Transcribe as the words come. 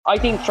I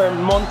think for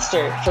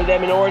Munster, for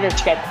them, in order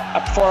to get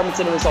a performance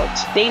and a result,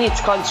 they need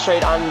to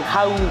concentrate on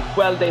how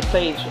well they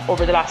played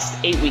over the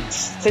last 8 weeks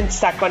since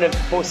that kind of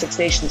post-Six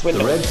Nations window.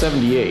 The Red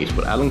 78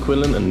 with Alan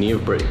Quinlan and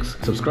Niamh Briggs.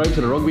 Subscribe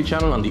to the Rugby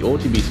channel on the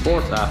OTB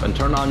Sports app and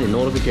turn on your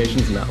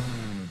notifications now.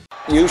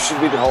 You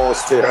should be the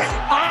host here.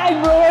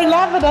 I'm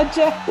laughing at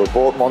you. We're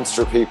both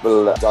Munster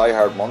people,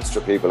 diehard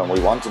Munster people, and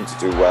we want them to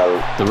do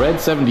well. The Red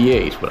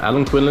 78 with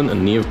Alan Quinlan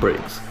and Niamh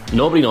Briggs.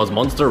 Nobody knows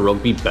Munster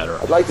rugby better.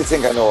 I'd like to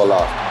think I know a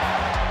lot.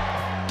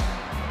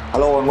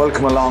 Hello and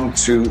welcome along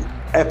to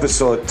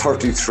episode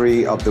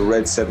 33 of the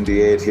Red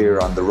 78 here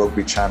on the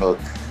Rugby channel.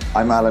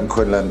 I'm Alan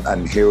Quinlan,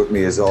 and here with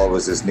me as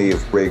always is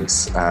Niamh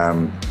Briggs.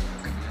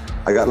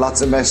 I got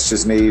lots of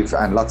messages, Niamh,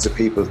 and lots of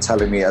people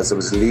telling me as I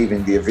was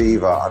leaving the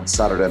Aviva on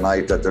Saturday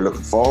night that they're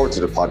looking forward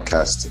to the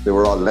podcast. They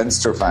were all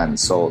Leinster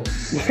fans, so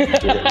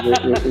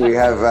we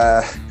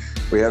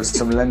have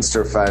some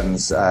Leinster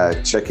fans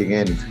checking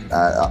in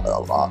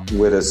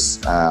with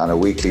us on a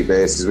weekly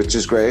basis, which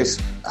is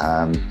great.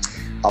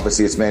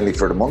 Obviously, it's mainly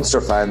for the Munster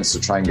fans to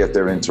try and get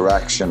their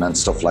interaction and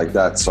stuff like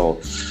that.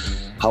 So,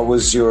 how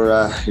was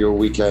your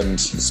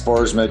weekend?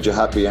 Spurs made you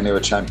happy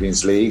anyway?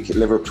 Champions League.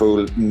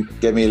 Liverpool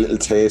gave me a little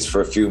taste for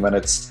a few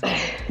minutes.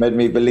 Made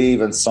me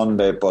believe on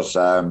Sunday, but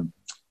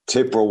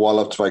Tip were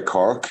walloped by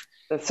Cork.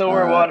 So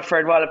were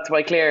Waterford walloped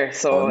by Clare.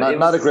 So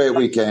not a great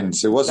weekend.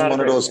 It wasn't one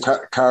of those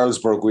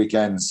Carlsberg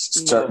weekends.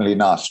 Certainly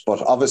not.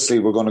 But obviously,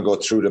 we're going to go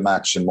through the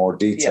match in more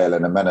detail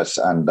in a minute.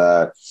 And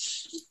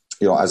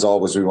as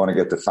always, we want to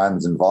get the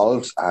fans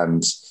involved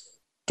and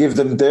give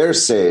them their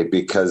say,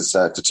 because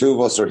the two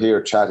of us are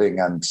here chatting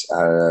and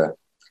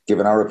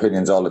giving our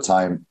opinions all the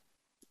time.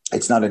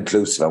 It's not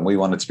inclusive, and we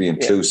want it to be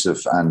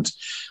inclusive. Yeah. And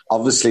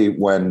obviously,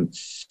 when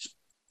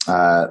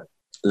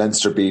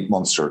Leinster beat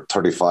Munster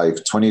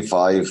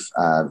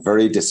 35-25,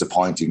 very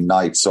disappointing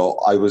night. So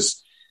I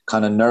was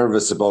kind of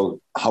nervous about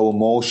how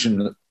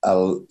emotional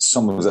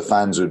some of the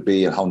fans would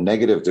be and how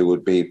negative they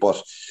would be.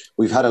 But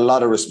we've had a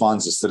lot of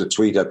responses to the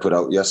tweet I put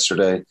out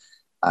yesterday,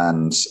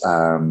 and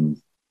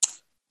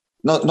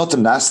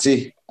nothing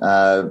nasty,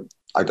 I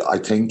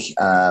think,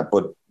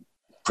 but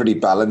pretty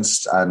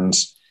balanced, and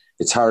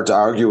it's hard to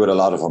argue with a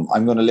lot of them.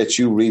 I'm going to let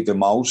you read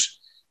them out.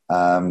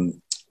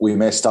 We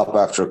may stop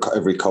after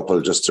every couple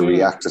just to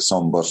react to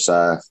some, but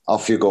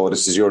off you go.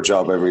 This is your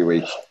job every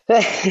week.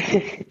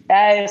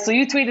 So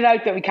you tweeted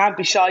out that we can't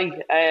be shy.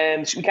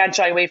 We can't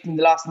shy away from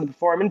the loss in the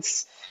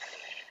performance.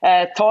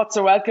 Thoughts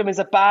are welcome. Is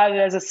it bad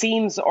as it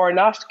seems or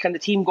not? Can the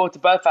team go to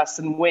Belfast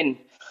and win?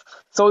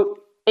 So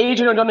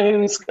Adrian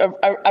O'Donoghue is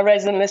a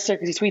resident listener,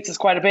 because he tweets us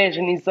quite a bit,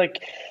 and he's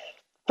like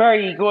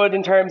very good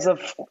in terms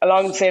of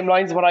along the same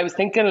lines of what I was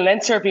thinking.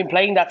 Leinster have been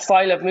playing that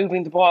style of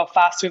moving the ball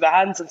fast through the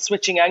hands and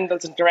switching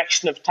angles and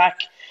direction of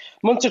attack.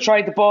 Munster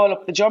tried the ball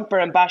up the jumper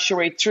and bash your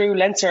way through.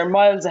 Leinster are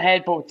miles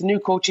ahead, but with the new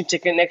coaching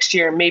ticket next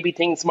year, maybe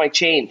things might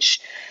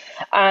change.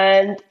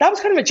 And that was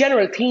kind of a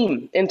general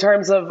theme in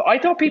terms of, I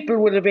thought people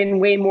would have been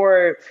way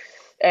more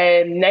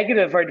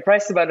negative or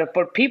depressed about it,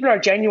 but people are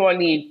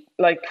genuinely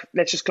like,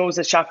 let's just close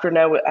this chapter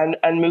now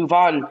and move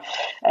on.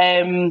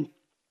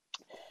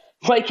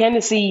 Mike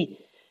Hennessy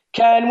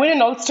can win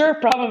in Ulster,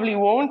 probably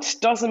won't.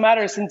 Doesn't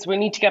matter, since we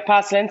need to get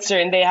past Leinster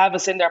and they have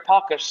us in their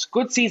pocket.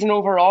 Good season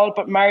overall,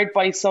 but marred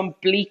by some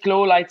bleak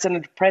lowlights and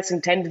a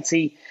depressing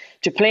tendency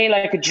to play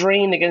like a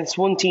drain against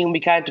one team we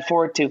can't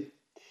afford to.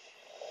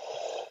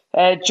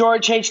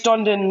 George H.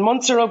 Dundon,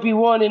 Munster Rugby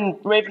won in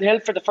Ravenhill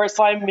for the first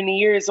time in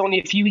years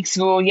only a few weeks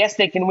ago. Yes,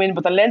 they can win,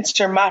 but the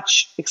Leinster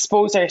match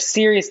exposed our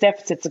serious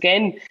deficits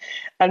again,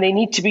 and they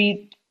need to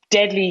be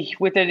deadly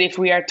with it if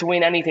we are to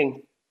win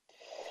anything.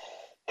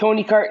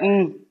 Tony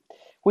Curtin,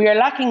 we are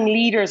lacking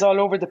leaders all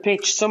over the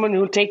pitch, someone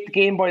who will take the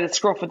game by the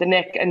scruff of the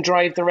neck and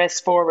drive the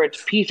rest forward.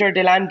 Peter,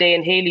 Delande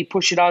and Haley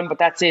push it on, but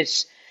that's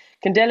it.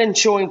 Candellin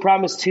showing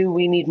promise too,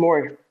 we need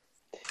more.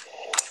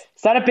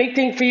 Is that a big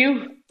thing for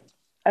you?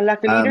 A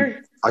lack of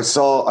leader? I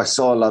saw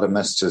a lot of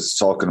messages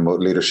talking about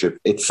leadership.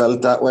 It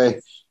felt that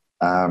way.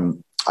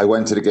 I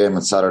went to the game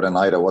on Saturday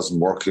night. I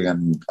wasn't working,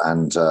 and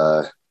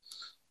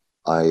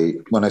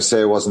when I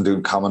say I wasn't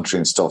doing commentary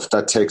and stuff,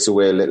 that takes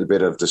away a little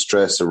bit of the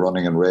stress of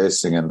running and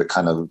racing and the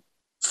kind of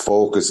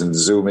focus and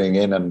zooming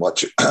in and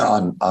what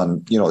on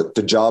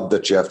the job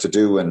that you have to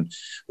do and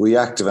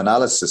reactive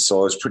analysis. So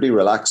I was pretty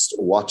relaxed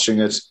watching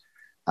it,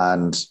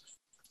 and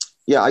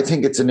I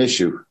think it's an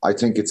issue. I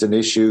think it's an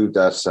issue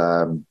that.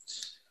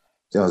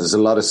 There's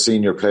a lot of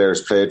senior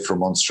players played for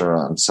Munster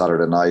on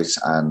Saturday night,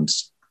 and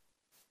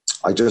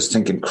I just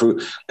think it's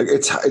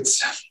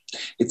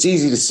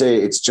easy to say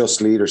it's just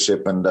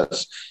leadership and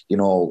that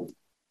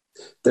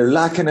they're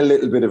lacking a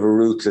little bit of a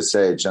ruthless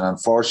edge, and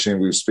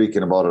unfortunately we've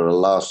spoken about it a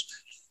lot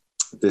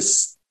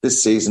this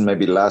season,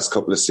 maybe the last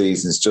couple of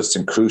seasons, just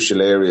in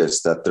crucial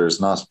areas that there's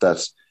not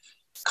that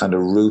kind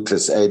of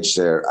ruthless edge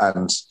there.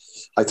 And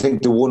I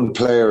think the one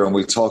player, and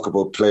we'll talk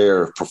about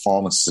player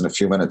performances in a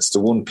few minutes,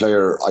 the one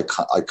player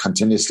I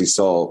continuously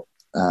saw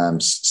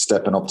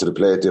stepping up to the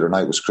plate the other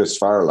night was Chris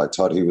Farrell. I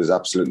thought he was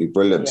absolutely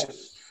brilliant.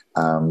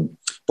 Yeah.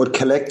 But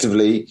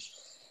collectively,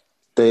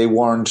 they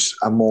weren't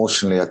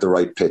emotionally at the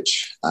right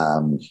pitch.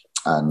 And,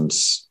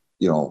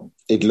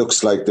 it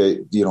looks like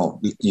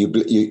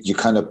you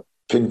kind of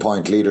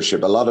pinpoint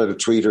leadership. A lot of the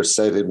tweeters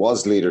said it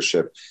was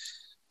leadership,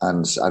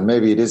 and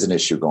maybe it is an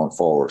issue going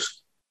forward.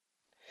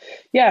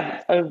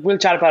 Yeah, we'll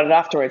chat about it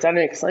afterwards.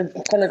 Anyway, because I've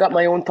kind of got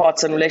my own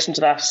thoughts in relation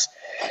to that.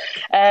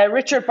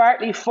 Richard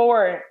Bartley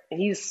 4,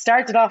 he's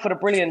started off with a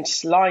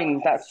brilliant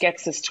line that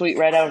gets this tweet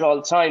read out all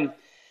the time.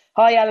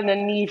 Hi, Alan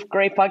and Niamh,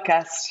 great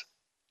podcast.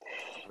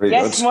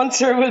 Yes,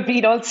 Munster will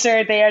beat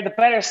Ulster. They are the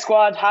better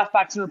squad,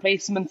 halfbacks and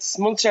replacements.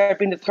 Munster have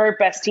been the third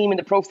best team in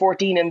the Pro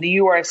 14 and the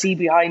URC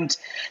behind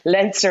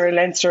Leinster and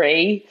Leinster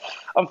A.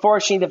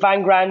 Unfortunately, the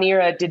Van Gran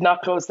era did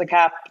not close the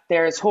gap.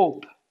 There is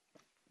hope.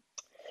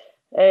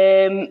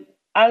 Alan,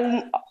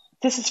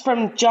 this is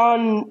from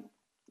John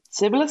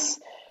Sibilis.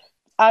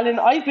 Alan,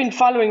 I've been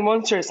following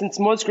Munster since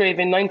Musgrave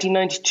in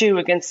 1992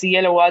 against the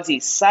Yellow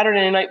Aussies.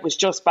 Saturday night was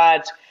just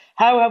bad.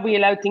 How have we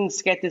allowed things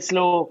to get this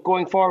low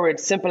going forward?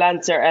 Simple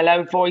answer, a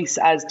loud voice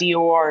as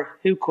DOR.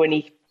 Who,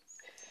 Quinny?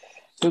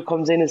 Who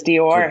comes in as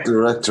DOR?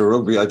 Director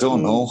Rugby, I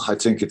don't know. I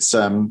think it's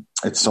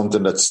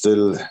something that's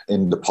still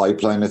in the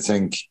pipeline, I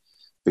think,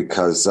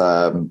 because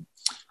a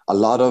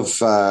lot of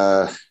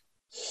the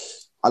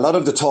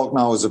talk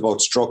now is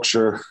about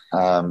structure.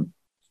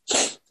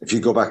 If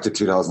you go back to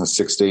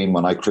 2016,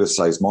 when I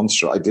criticised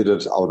Munster, I did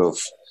it out of,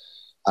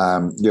 I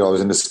was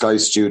in the Sky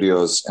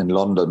Studios in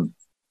London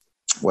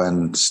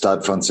when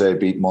Stade Francais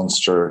beat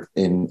Munster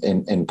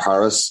in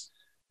Paris,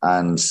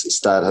 and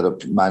Stade had a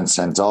man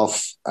sent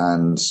off,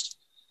 and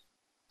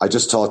I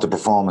just thought the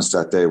performance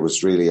that day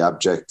was really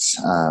abject,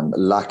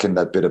 lacking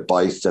that bit of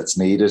bite that's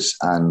needed,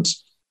 and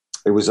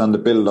it was on the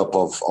build-up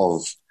of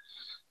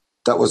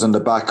that was on the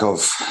back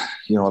of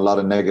a lot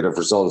of negative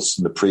results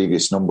in the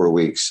previous number of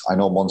weeks. I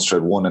know Munster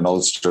had won in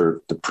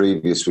Ulster the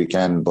previous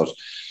weekend, but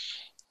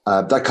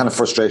that kind of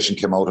frustration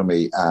came out of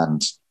me,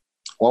 and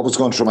what was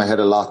going through my head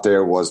a lot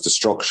there was the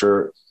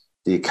structure,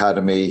 the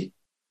academy,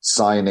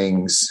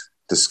 signings,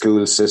 the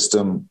school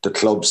system, the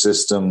club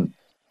system,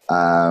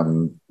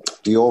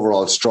 the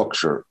overall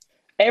structure.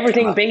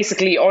 Everything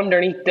basically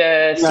underneath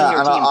the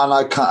senior team. And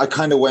I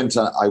kind of went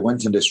on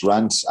this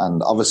rant,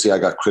 and obviously I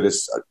got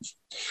criticised.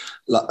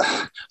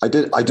 I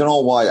don't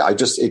know why. It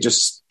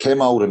just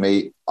came out of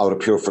me out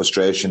of pure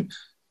frustration,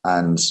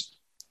 and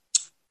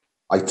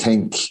I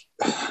think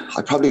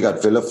I probably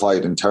got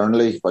vilified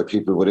internally by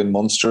people within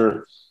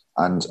Munster,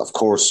 and of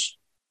course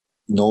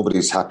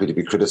nobody's happy to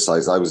be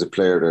criticised. I was a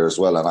player there as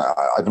well, and I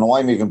don't know why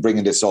I'm even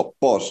bringing this up,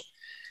 but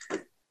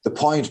the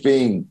point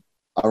being,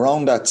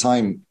 around that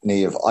time,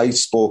 Niamh, I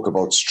spoke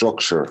about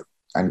structure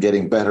and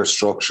getting better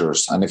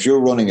structures, and if you're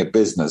running a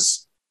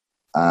business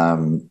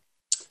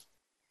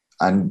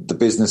and the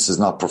business is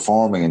not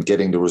performing and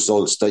getting the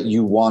results that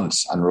you want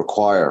and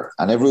require,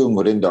 and everyone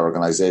within the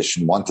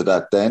organisation wanted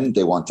that then,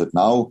 they want it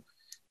now.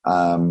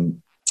 So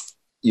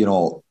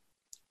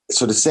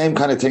the same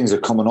kind of things are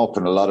coming up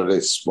in a lot of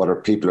this,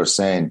 what people are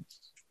saying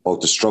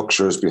about the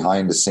structures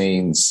behind the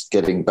scenes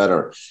getting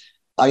better.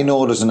 I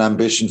know there's an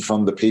ambition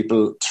from the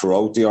people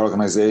throughout the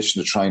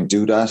organisation to try and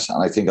do that,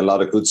 and I think a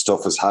lot of good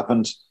stuff has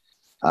happened.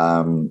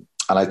 And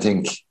I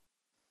think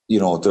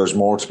there's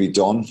more to be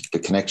done. The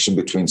connection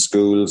between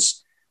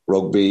schools,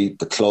 rugby,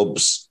 the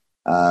clubs,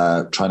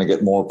 trying to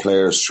get more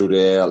players through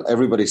the AL.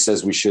 Everybody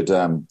says we should,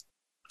 that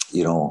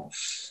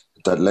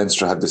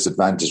Leinster have this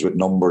advantage with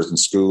numbers and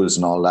schools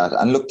and all that.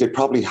 And look, they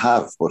probably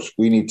have, but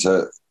we need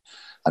to,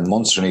 and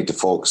Munster need to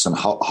focus on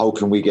how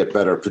can we get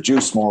better,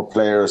 produce more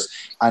players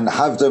and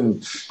have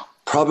them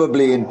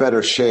probably in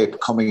better shape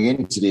coming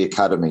into the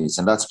academies.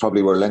 And that's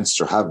probably where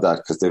Leinster have that,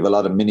 because they have a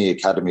lot of mini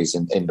academies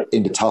in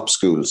the top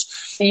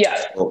schools. Yeah.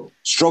 So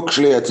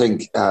structurally, I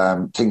think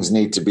things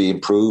need to be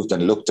improved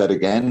and looked at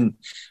again.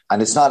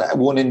 And it's not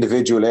one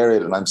individual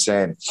area that I'm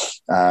saying.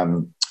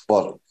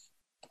 But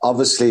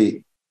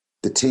obviously,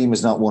 the team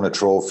has not won a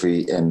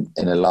trophy in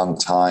a long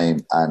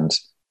time. And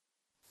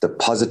the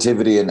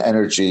positivity and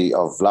energy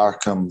of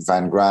Larkham,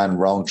 Van Gran,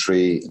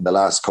 Rowntree in the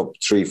last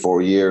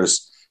 3-4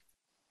 years,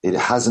 it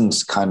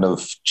hasn't kind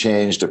of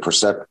changed the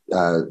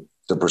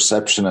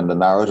perception and the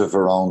narrative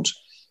around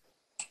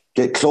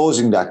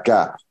closing that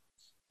gap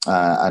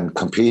and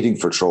competing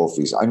for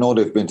trophies. I know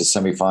they've been to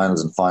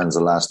semi-finals and finals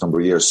the last number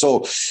of years.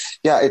 So,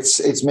 yeah,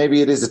 it's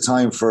maybe it is a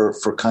time for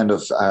kind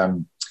of,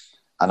 and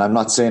I'm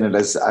not saying it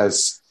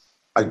as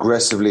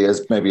aggressively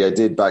as maybe I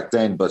did back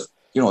then, but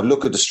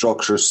look at the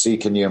structures, see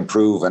can you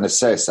improve and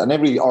assess. And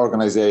every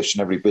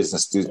organisation, every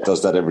business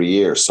does that every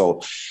year.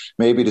 So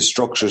maybe the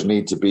structures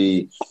need to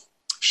be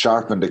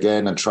sharpened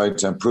again and tried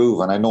to improve.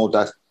 And I know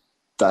that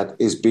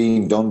is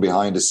being done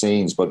behind the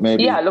scenes, but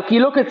maybe... Yeah, look, you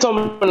look at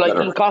someone like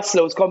Ian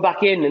Costello's come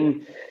back in,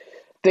 and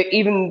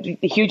even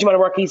the huge amount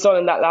of work he's done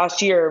in that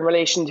last year in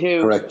relation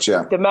to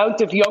the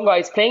amount of young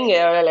guys playing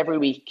AIL every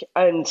week.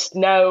 And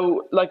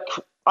now, like,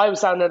 I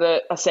was down at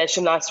a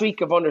session last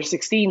week of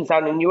under-16s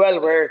down in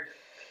UL where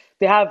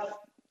they have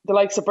the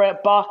likes of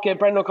Brett Bach and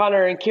Brendan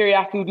O'Connor and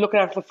Kiriakou looking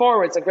after the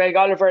forwards, and Greg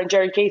Oliver and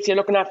Jerry Casey are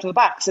looking after the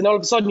backs. And all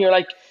of a sudden you're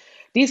like,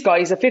 these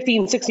guys at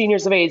 15, 16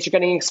 years of age are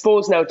getting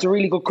exposed now to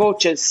really good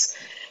coaches.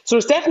 So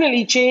there's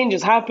definitely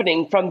changes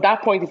happening from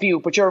that point of view.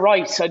 But you're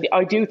right.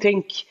 I do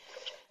think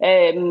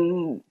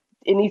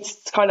it needs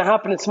to kind of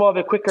happen a small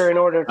bit quicker in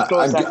order to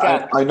close that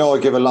gap. I know I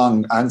give a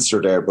long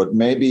answer there, but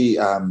maybe,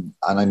 and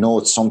I know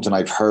it's something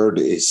I've heard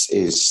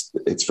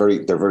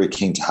they're very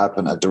keen to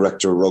happen, a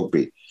director of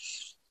rugby.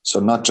 So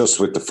not just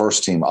with the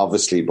first team,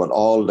 obviously, but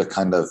all the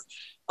kind of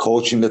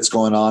coaching that's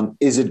going on.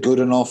 Is it good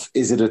enough?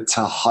 Is it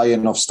a high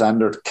enough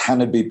standard?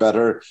 Can it be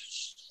better?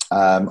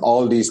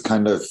 All these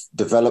kind of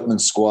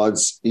development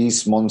squads,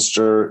 East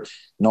Munster,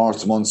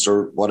 North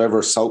Munster,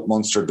 whatever, South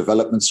Munster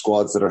development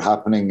squads that are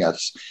happening at,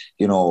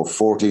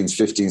 14s,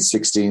 15s,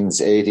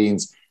 16s,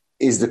 18s.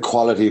 Is the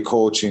quality of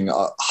coaching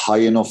high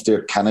enough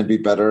there? Can it be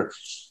better?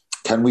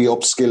 Can we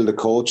upskill the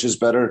coaches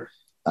better?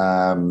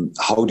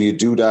 How do you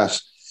do that?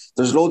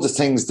 There's loads of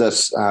things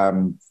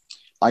that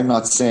I'm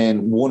not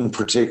saying one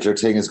particular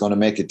thing is going to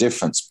make a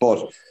difference,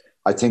 but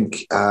I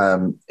think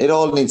it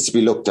all needs to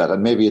be looked at,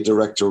 and maybe a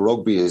director of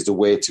rugby is the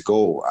way to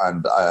go.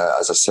 And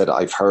as I said,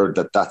 I've heard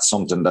that that's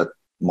something that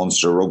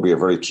Munster Rugby are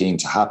very keen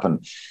to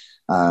happen.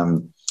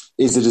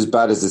 Is it as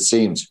bad as it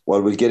seems?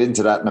 Well, we'll get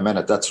into that in a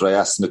minute. That's what I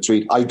asked in the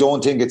tweet. I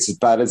don't think it's as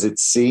bad as it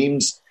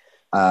seems.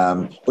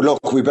 But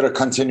look, we better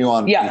continue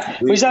on. Yeah,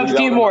 we have a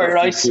few more,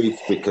 right?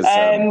 Because,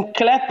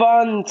 Colette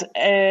Bond,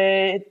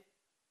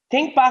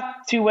 think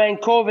back to when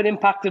COVID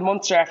impacted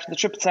Munster after the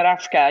trip to South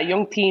Africa, a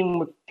young team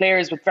with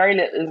players with very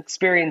little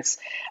experience,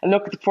 and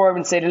look at the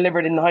performance they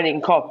delivered in the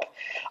Heineken Cup.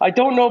 I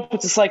don't know if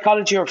it's a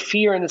psychology or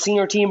fear in the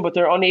senior team, but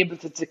they're unable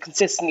to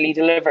consistently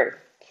deliver.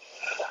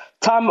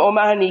 Tom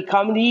O'Mahony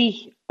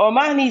comedy.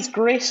 O'Mahony's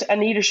grit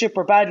and leadership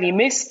were badly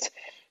missed.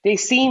 They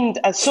seemed,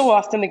 as so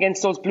often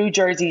against those blue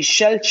jerseys,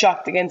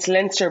 shell-shocked against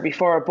Leinster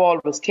before a ball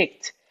was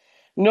kicked.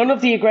 None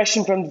of the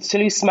aggression from the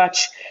Toulouse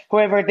match.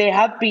 However, they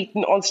have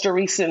beaten Ulster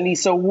recently,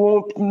 so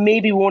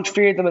won't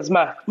fear them as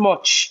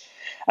much.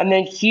 And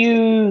then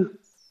Hugh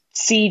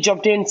C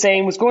jumped in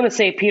saying, was going to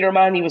say Peter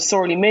O'Mahony was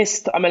sorely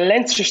missed. I'm a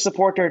Leinster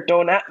supporter,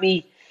 don't at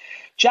me.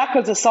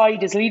 Jackals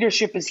aside, his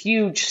leadership is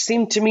huge.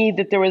 Seemed to me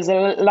that there was a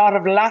lot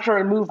of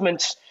lateral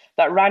movement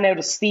that ran out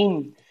of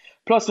steam.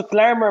 Plus, with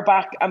Larmour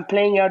back and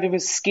playing out of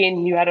his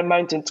skin, you had a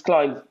mountain to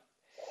climb.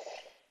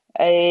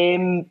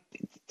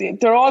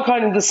 They're all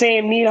kind of the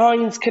same. Neil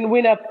Hines can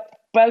win at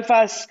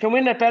Belfast,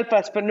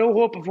 but no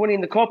hope of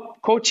winning the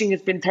cup. Coaching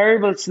has been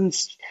terrible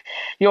since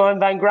Johan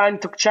van Graan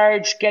took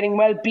charge, getting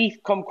well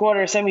beat come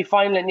quarter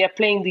semi-final, and yet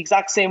playing the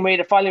exact same way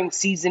the following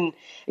season,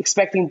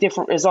 expecting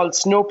different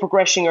results. No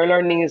progression or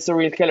learning is the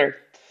real killer.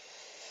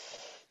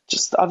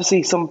 Just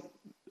obviously some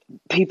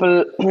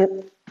people,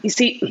 you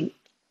see,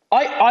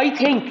 I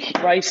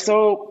think, right,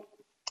 so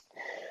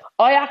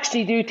I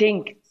actually do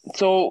think,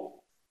 so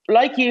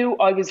like you,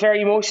 I was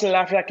very emotional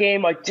after that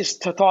game. I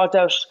just thought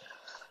that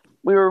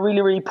we were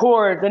really, really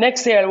poor. The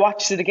next day I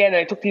watched it again and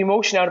I took the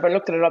emotion out of it and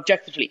looked at it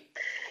objectively.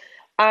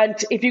 And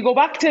if you go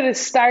back to the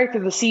start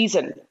of the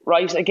season,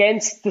 right,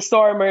 against the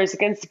Stormers,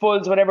 against the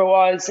Bulls, whatever it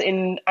was,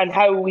 and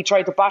how we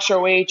tried to bash our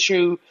way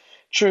through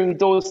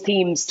those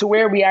teams to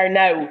where we are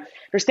now,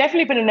 there's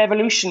definitely been an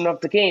evolution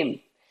of the game.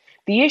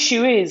 The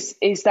issue is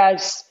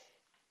that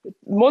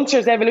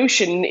Munster's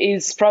evolution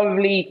is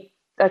probably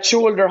at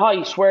shoulder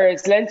height,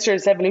 whereas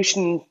Leinster's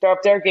evolution of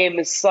their game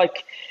is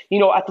like,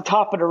 at the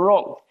top of the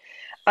rung.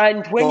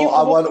 And when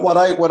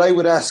what I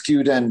would ask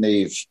you then,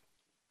 Niamh,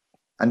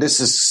 and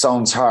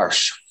sounds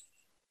harsh.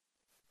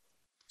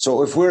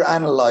 So if we're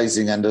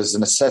analysing and there's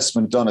an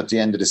assessment done at the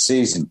end of the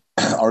season,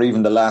 or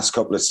even the last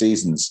couple of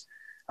seasons,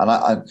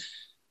 and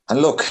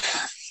look,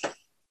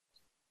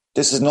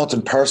 this is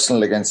nothing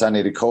personal against any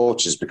of the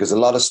coaches, because a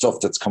lot of stuff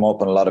that's come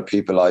up and a lot of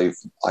people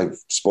I've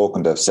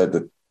spoken to have said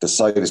that the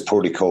side is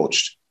poorly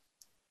coached.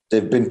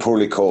 They've been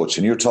poorly coached,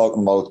 and you're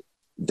talking about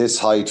this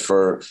height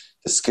for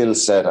the skill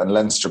set and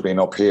Leinster being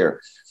up here.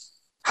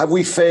 Have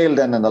we failed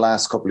then in the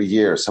last couple of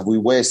years? Have we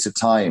wasted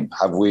time?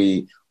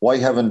 Why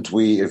haven't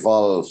we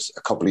evolved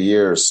a couple of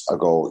years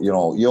ago?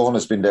 Johan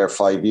has been there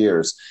 5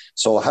 years.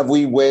 So have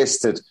we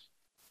wasted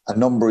a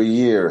number of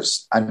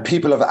years? And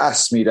people have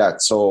asked me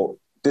that. So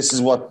this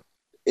is what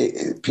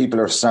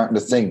people are starting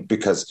to think,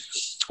 because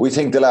we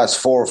think the last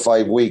 4 or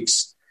 5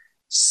 weeks,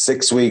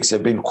 6 weeks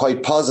have been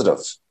quite positive.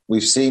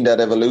 We've seen that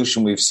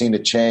evolution. We've seen a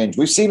change.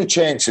 We've seen a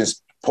change since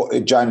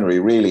January,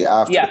 really,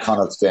 after the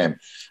Connacht game.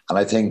 And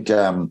I think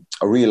a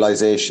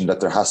realisation that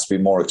there has to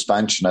be more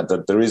expansion and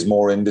that there is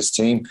more in this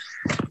team.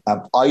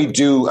 I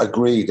do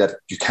agree that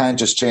you can't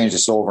just change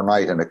this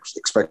overnight and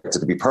expect it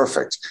to be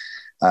perfect.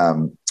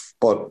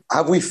 But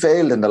have we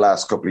failed in the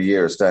last couple of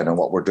years then in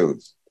what we're doing?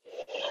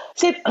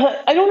 See,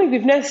 I don't think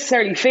we've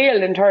necessarily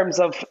failed in terms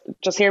of,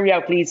 just hear me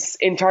out please,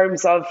 in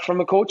terms of from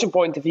a coaching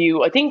point of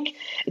view. I think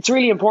it's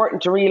really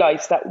important to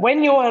realise that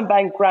when Johan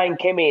van Graan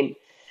came in,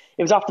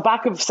 it was off the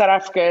back of South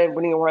Africa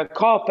winning a World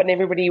Cup, and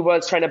everybody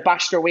was trying to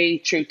bash their way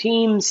through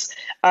teams,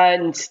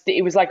 and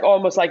it was like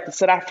almost like the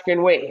South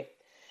African way.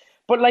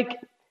 But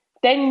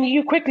then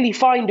you quickly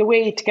find a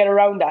way to get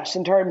around that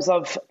in terms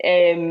of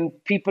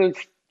people,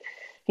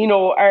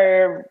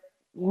 are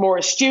more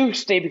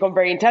astute, they become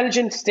very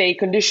intelligent, they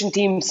condition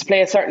teams to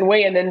play a certain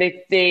way, and then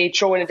they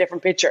throw in a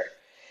different pitcher.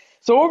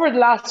 So over the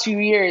last few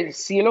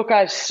years, you look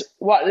at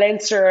what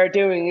Leinster are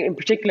doing in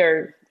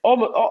particular,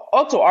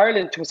 also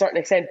Ireland to a certain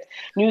extent,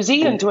 New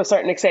Zealand to a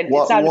certain extent.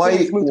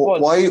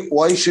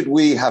 Why should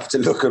we have to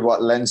look at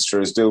what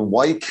Leinster is doing?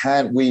 Why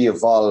can't we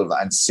evolve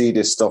and see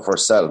this stuff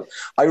ourselves?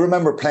 I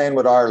remember playing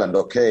with Ireland,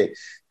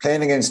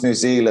 playing against New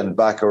Zealand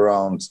back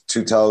around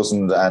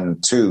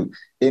 2002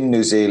 in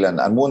New Zealand.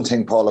 And one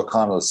thing Paul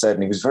O'Connell said,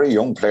 and he was a very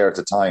young player at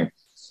the time,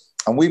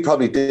 and we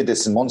probably did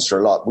this in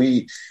Munster a lot.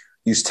 We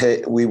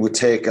would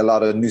take a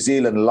lot of New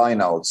Zealand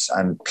lineouts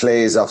and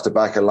plays off the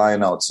back of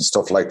lineouts and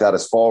stuff like that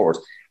as forward.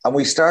 And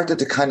we started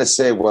to kind of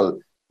say, well,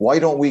 why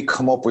don't we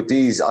come up with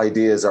these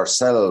ideas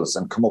ourselves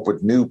and come up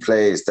with new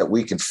plays that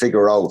we can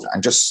figure out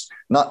and just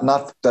not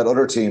that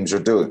other teams are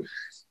doing.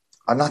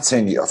 I'm not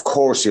saying, of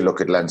course, you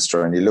look at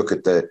Leinster and you look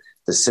at the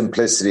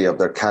simplicity of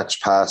their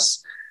catch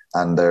pass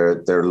and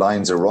their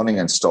lines of running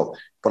and stuff.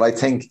 But I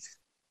think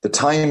the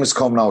time has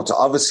come now to,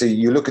 obviously,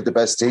 you look at the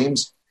best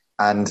teams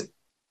and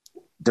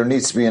there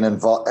needs to be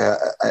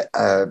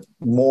a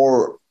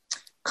more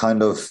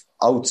kind of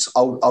out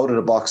of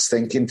the box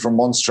thinking from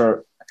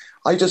Munster.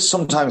 I just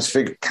sometimes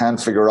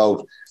can't figure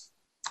out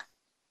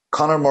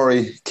Conor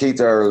Murray,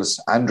 Keith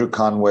Earls, Andrew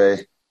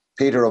Conway,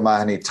 Peter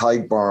O'Mahony,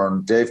 Tadhg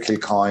Byrne, Dave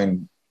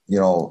Kilcoyne,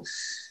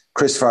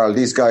 Chris Farrell.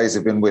 These guys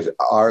have been with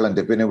Ireland.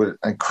 They've been with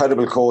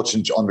incredible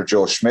coaching under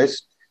Joe Schmidt.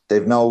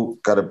 They've now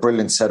got a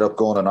brilliant setup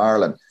going in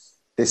Ireland.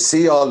 They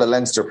see all the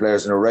Leinster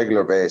players on a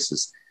regular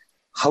basis.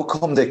 How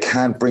come they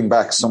can't bring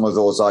back some of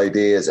those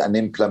ideas and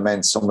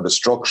implement some of the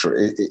structure?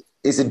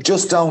 Is it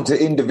just down to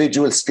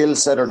individual skill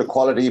set or the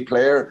quality of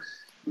player?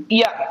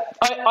 Yeah,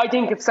 I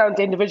think it's down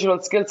to individual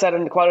skill set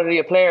and the quality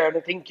of player. And I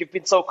think you've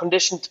been so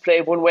conditioned to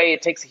play one way,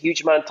 it takes a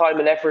huge amount of time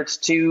and effort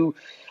to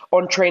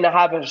untrain a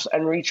habit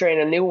and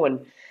retrain a new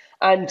one.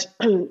 And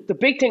the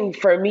big thing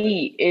for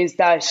me is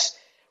that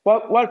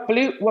what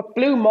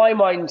blew my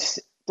mind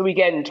the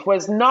weekend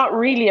was not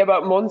really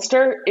about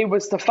Munster. It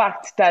was the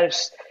fact that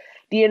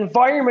the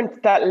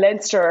environment that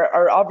Leinster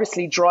are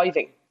obviously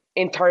driving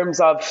in terms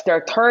of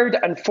their third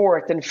and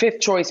fourth and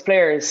fifth choice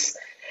players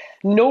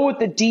know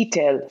the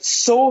detail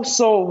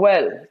so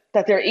well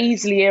that they're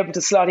easily able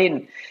to slot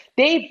in.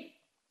 They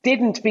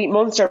didn't beat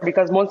Munster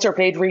because Munster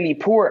played really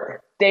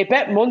poor. They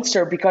bet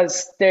Munster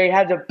because they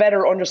had a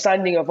better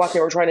understanding of what they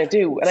were trying to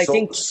do. And I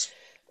think...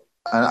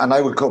 And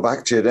I would go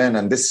back to you then,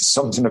 and this is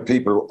something that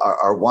people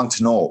want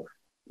to know.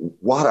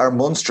 What are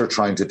Munster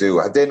trying to do?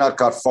 Have they not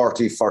got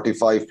 40,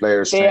 45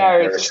 players?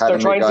 They're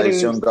trying guys,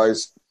 to young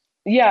guys?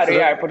 Yeah,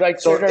 they are. But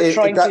they're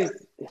trying to...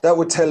 That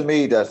would tell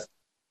me that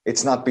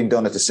it's not been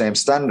done at the same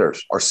standard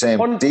or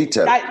same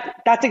detail.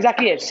 That's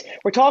exactly it.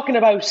 We're talking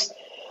about,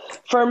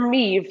 for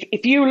me,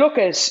 if you look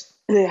at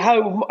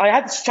how I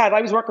had this chat,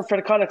 I was working for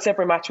the Connacht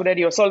separate match with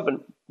Eddie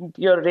O'Sullivan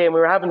the other day, and we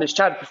were having this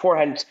chat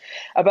beforehand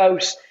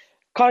about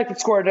Connacht had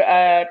scored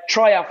a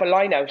try off a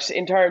line out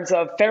in terms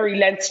of very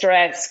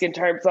Leinster-esque, in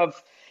terms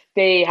of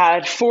they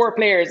had four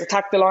players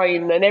attack the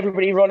line and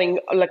everybody running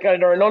like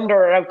either an under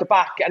or out the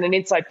back and an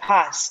inside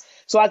pass.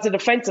 So as a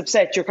defensive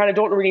set, you kind of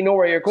don't really know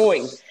where you're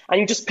going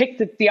and you just pick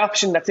the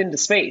option that's in the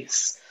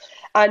space.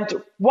 And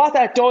what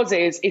that does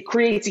is it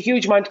creates a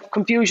huge amount of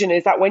confusion,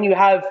 is that when you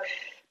have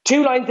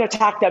two lines of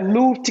attack that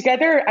move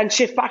together and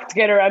shift back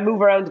together and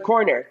move around the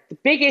corner. The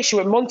big issue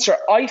with Munster,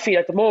 I feel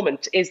at the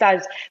moment, is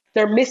that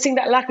they're missing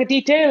that lack of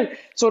detail.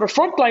 So the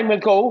front line will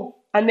go,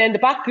 and then the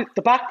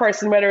back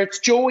person, whether it's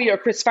Joey or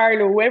Chris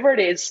Farrell or whoever it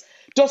is,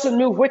 doesn't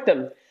move with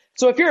them.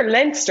 So if you're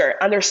Leinster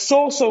and they're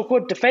so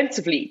good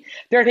defensively,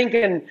 they're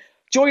thinking,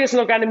 Joey doesn't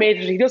look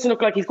animated, he doesn't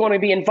look like he's going to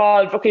be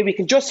involved. Okay, we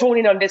can just hone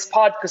in on this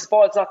pod because the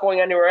ball's not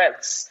going anywhere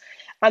else.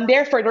 And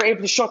therefore they're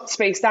able to shut the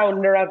space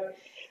down.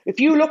 If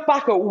you look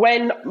back at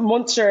when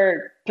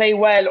Munster play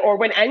well, or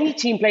when any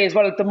team plays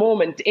well at the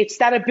moment, it's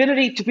that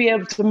ability to be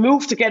able to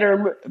move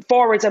together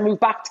forwards and move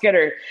back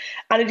together.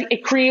 And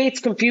it creates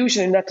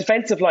confusion in that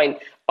defensive line.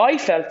 I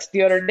felt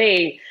the other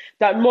day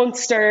that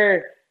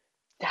Munster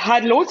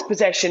had loads of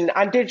possession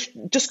and they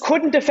just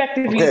couldn't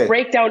effectively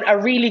break down a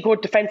really good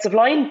defensive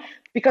line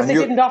because they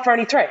didn't offer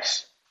any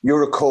threat.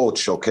 You're a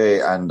coach, okay,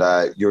 and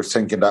you're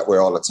thinking that way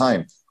all the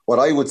time. What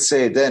I would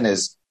say then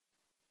is,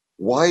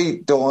 why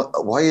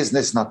isn't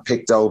this not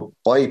picked out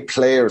by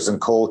players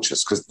and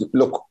coaches? Because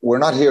look, we're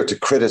not here to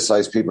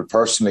criticize people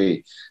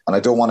personally, and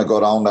I don't want to go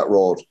down that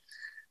road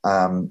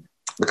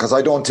because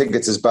I don't think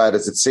it's as bad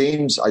as it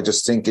seems. I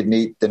just think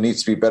there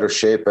needs to be better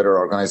shape, better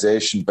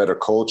organisation, better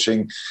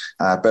coaching,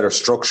 better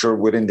structure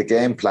within the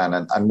game plan,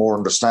 and more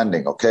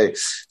understanding. Okay,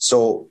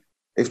 so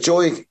if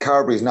Joey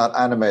Carbery is not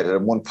animated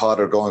and one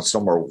pod are going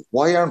somewhere,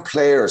 why aren't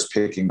players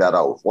picking that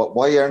out?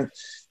 Why aren't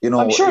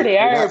I'm sure they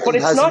are, but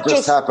it's not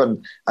just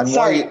happened. And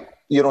why,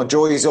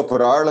 Joey's up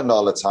with Ireland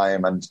all the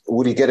time, and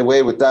would he get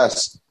away with that?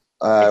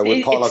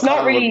 With Paul it's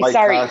not really.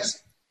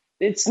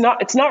 It's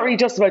not really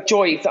just about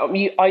Joey. I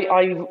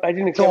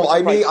didn't. No,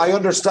 I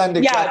understand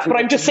exactly. Yeah, but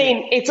I'm just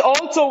saying it's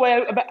also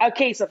a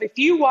case of, if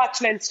you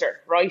watch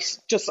Leinster, right?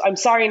 I'm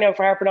sorry now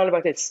for harping on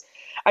about this.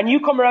 and you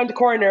come around the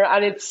corner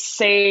and it's,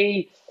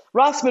 say,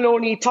 Ross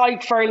Maloney,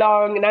 Tadhg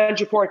Furlong and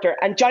Andrew Porter,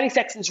 and Johnny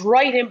Sexton's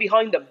right in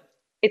behind them.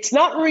 It's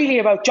not really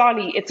about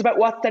Johnny. It's about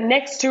what the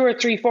next 2 or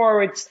 3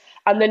 forwards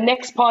and the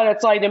next pod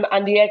outside him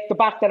and the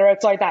back that are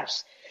outside that.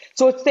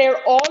 So it's their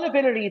all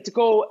ability to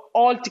go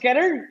all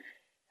together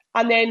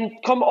and then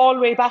come all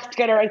the way back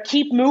together and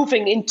keep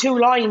moving in 2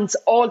 lines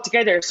all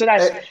together. So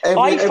that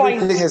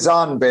everything is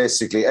on,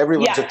 basically.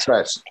 Everyone's a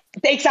threat.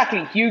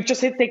 Exactly. You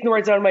just hit taking the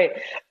words out of my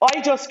head. I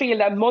just feel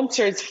that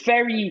Munster is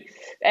very...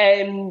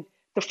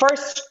 the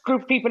first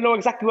group of people know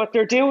exactly what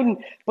they're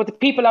doing, but the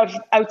people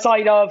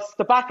outside of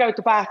the back out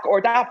the back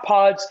or that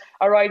pod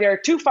are either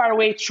too far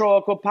away to throw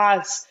a good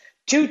pass,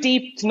 too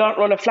deep to not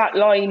run a flat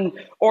line,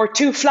 or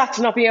too flat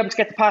to not be able to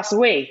get the pass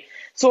away.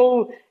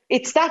 So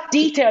it's that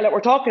detail that we're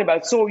talking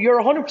about. So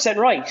you're 100%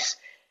 right.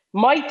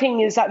 My thing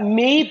is that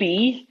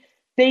maybe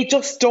they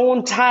just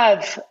don't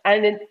have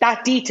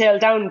that detail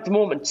down at the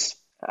moment.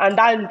 And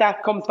then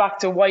that comes back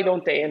to why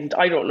don't they? And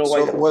I don't know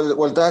why.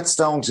 Well, that's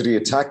down to the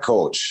attack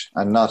coach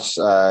and not,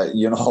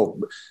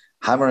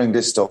 hammering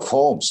this stuff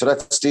home. So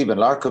that's Stephen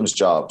Larkham's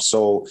job.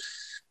 So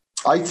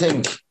I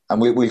think,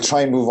 and we'll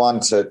try and move on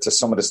to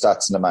some of the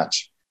stats in the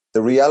match.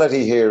 The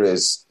reality here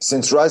is,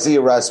 since Rassie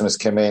Erasmus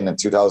came in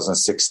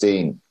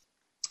 2016,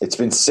 it's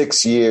been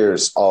 6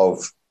 years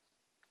of,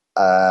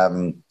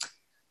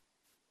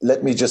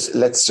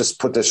 let's just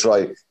put this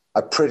right,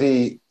 a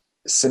pretty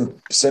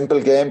simple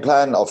game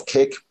plan of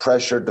kick,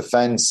 pressure,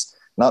 defence,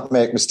 not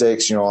make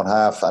mistakes in your own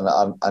half,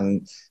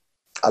 and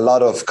a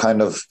lot of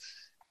kind of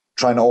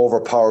trying to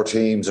overpower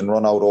teams and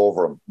run out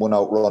over them, one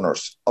out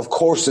runners. Of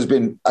course, there's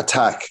been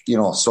attack,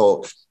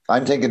 so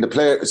I'm thinking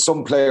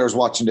some players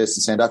watching this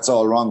and saying, that's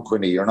all wrong,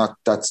 Quinny,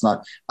 that's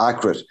not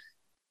accurate.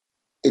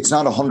 It's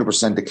not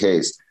 100% the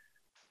case.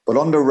 But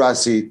under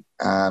Rassie,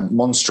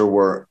 Munster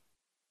were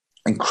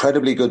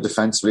incredibly good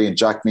defensively, and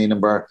Jack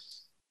Nienaber.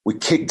 We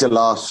kicked a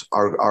lot.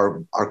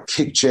 Our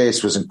kick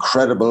chase was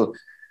incredible.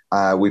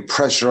 We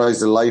pressurised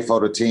the life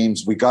out of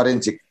teams. We got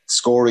into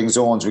scoring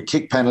zones. We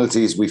kicked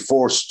penalties. We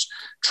forced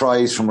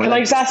tries from... Can I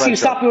just ask you,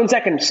 stop you 1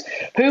 second.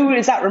 Who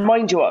does that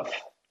remind you of?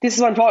 This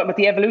is what I'm talking about,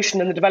 the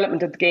evolution and the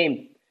development of the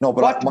game. No,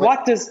 but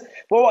what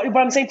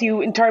I'm saying to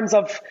you in terms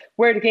of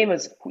where the game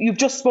is, you've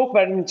just spoke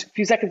about it a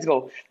few seconds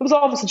ago. It was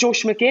almost a Joe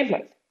Schmidt game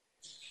plan.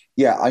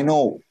 Yeah, I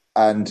know.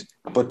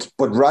 But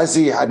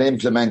Rassie had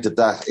implemented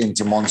that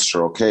into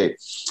Munster, okay?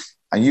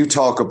 And you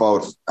talk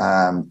about,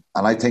 and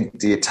I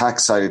think the attack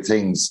side of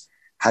things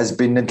has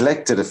been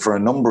neglected for a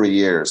number of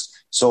years.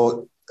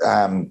 So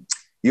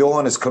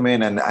Johan has come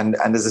in and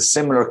there's a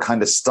similar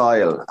kind of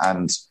style,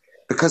 and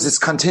because it's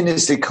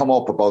continuously come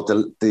up about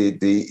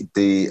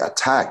the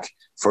attack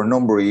for a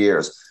number of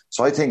years.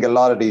 So I think a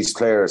lot of these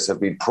players have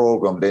been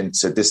programmed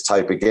into this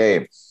type of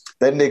game.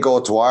 Then they go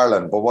to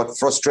Ireland. But what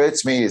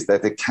frustrates me is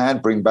that they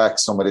can't bring back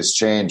some of this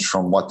change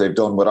from what they've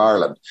done with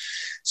Ireland.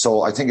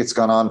 So I think it's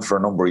gone on for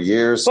a number of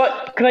years.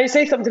 But can I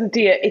say something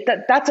to you?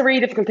 That's a really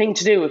difficult thing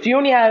to do. If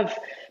you have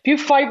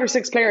 5 or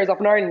 6 players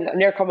up in Ireland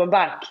and they're coming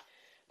back,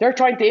 they're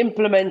trying to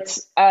implement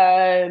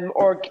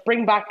or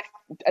bring back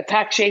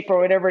attack shape or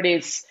whatever it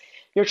is.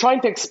 You're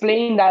trying to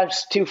explain that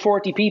to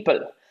 40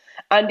 people.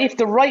 And if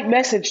the right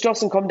message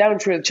doesn't come down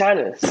through the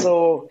channel,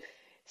 so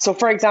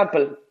for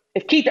example,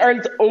 if Keith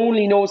Earls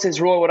only knows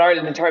his role with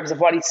Ireland in terms of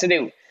what he's to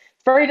do,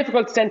 it's very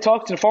difficult to then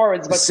talk to the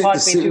forwards about the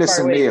pod being too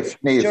far away. Niamh,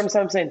 do you understand what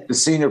I'm saying? The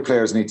senior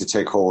players need to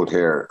take hold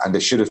here, and they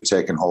should have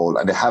taken hold,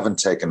 and they haven't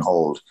taken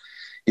hold.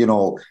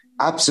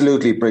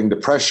 Absolutely bring the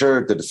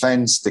pressure, the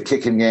defence, the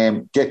kicking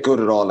game, get good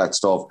at all that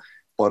stuff,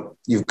 but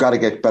you've got to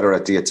get better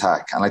at the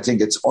attack. And I think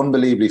it's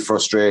unbelievably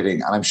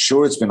frustrating, and I'm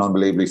sure it's been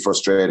unbelievably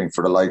frustrating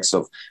for the likes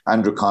of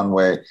Andrew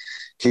Conway,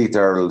 Keith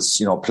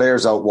Earls,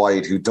 players out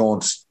wide who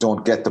don't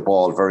get the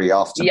ball very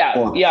often. Yeah,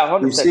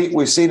 100%.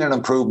 We've seen an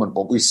improvement,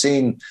 but we've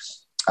seen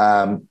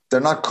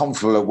they're not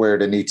comfortable at where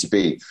they need to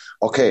be.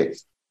 Okay,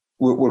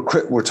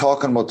 we're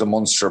talking about the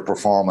Munster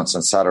performance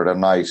on Saturday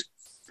night,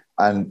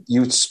 and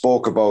you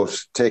spoke about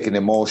taking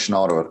emotion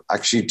out of it.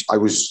 Actually, I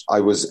was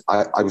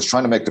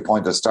trying to make the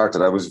point I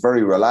started. I was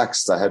very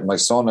relaxed. I had my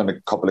son and a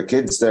couple of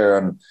kids there,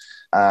 and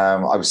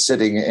I was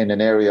sitting in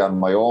an area on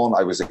my own.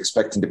 I was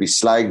expecting to be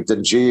slagged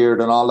and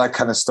jeered and all that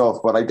kind of stuff,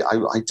 but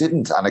I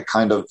didn't. And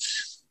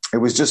it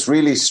was just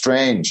really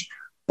strange.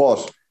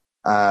 But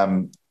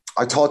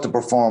I thought the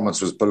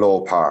performance was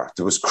below par.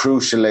 There was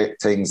crucial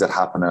things that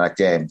happened in that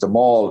game. The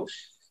maul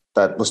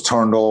that was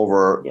turned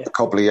over a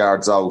couple of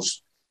yards out.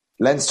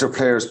 Leinster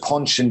players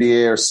punch in the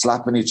air,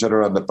 slapping each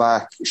other on the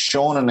back,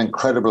 showing an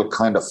incredible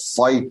kind of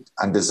fight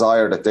and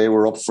desire that they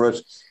were up for it.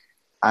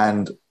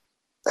 And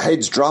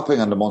heads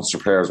dropping on the Munster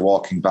players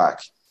walking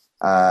back.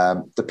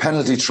 The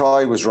penalty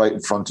try was right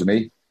in front of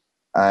me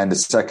in the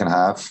second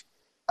half.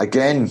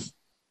 Again,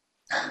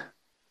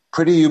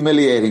 pretty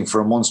humiliating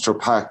for a Munster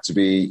pack to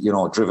be,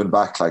 driven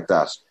back like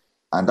that.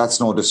 And that's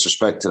no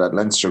disrespect to that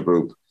Leinster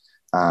group.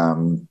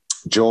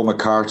 Joe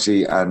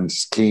McCarthy and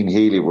Cian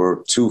Healy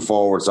were 2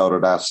 forwards out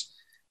of that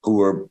who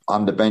were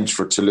on the bench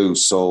for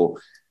Toulouse. So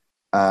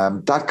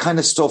that kind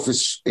of stuff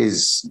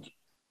is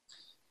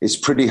is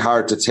pretty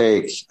hard to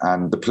take,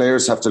 and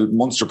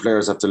Munster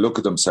players have to look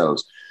at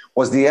themselves.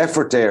 Was the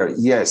effort there?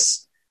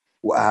 Yes.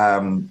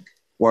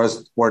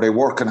 Were they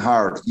working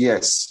hard?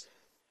 Yes.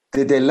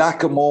 Did they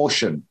lack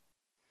emotion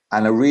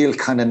and a real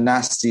kind of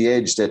nasty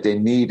edge that they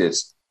needed?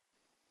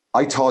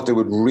 I thought they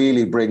would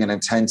really bring an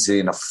intensity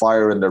and a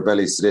fire in their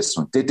bellies to this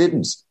one. They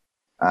didn't.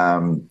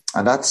 And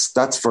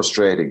that's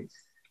frustrating.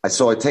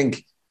 So I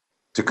think,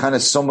 to kind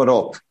of sum it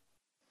up,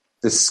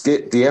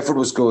 the effort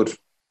was good.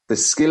 The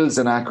skills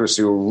and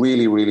accuracy were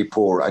really, really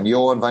poor. And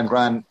Johan van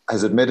Graan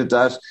has admitted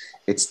that.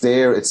 It's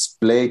there. It's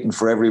blatant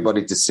for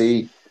everybody to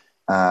see.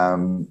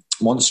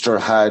 Munster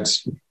had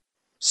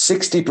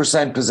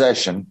 60%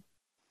 possession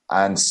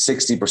and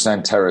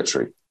 60%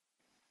 territory.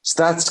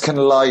 Stats can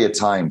lie at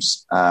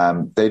times.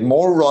 They had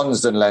more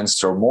runs than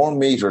Leinster, more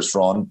metres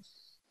run.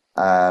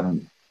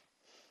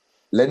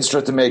 Leinster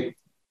had to make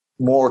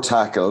more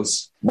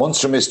tackles.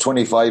 Munster missed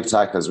 25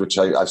 tackles, which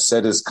I've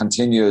said is a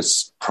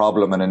continuous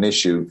problem and an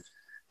issue.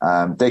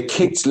 They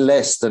kicked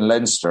less than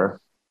Leinster.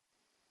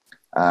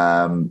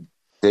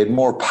 They had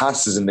more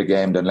passes in the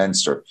game than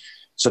Leinster.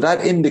 So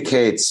that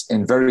indicates,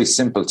 in very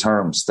simple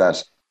terms,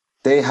 that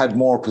they had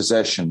more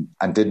possession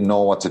and didn't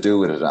know what to do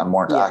with it and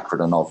weren't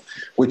accurate enough,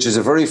 which is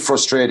a very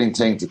frustrating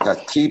thing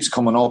that keeps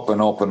coming up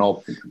and up and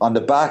up on the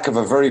back of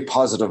a very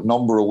positive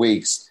number of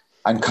weeks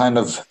and kind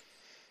of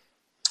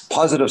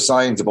positive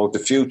signs about the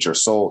future.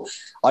 So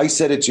I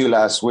said it to you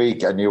last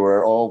week and you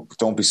were,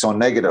 don't be so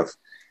negative.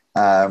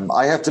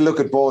 I have to look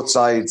at both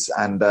sides,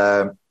 and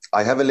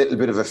I have a little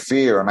bit of a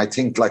fear, and I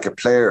think, like a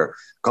player,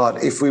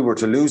 God, if we were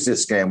to lose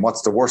this game,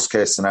 what's the worst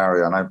case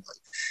scenario? And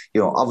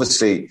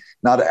obviously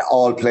not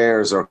all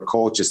players or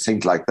coaches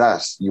think like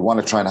that. You want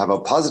to try and have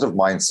a positive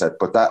mindset,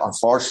 but that,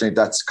 unfortunately,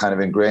 that's kind of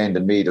ingrained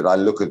in me, that I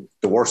look at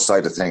the worst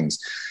side of things.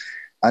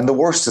 And the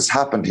worst has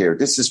happened here.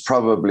 This is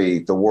probably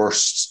the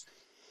worst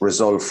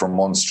result from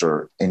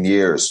Munster in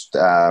years.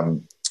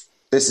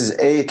 This is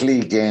 8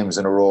 league games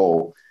in a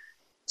row.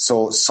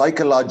 So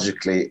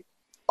psychologically,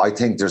 I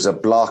think there's a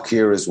block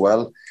here as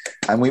well.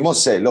 And we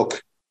must say,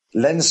 look,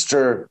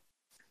 Leinster,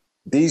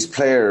 these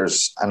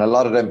players, and a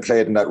lot of them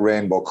played in that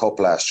Rainbow Cup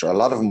last year. A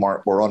lot of them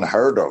were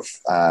unheard of,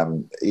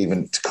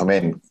 even to come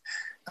in.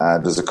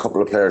 There's a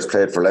couple of players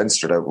played for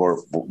Leinster that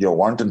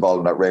weren't involved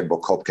in that Rainbow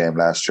Cup game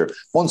last year.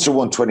 Munster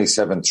won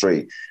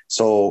 27-3.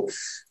 So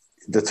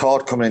the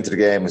thought coming into the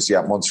game is,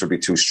 Munster will be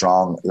too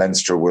strong.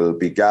 Leinster will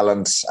be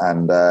gallant,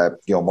 and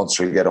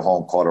Munster will get a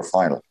home quarter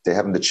final. They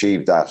haven't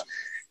achieved that.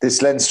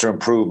 This Leinster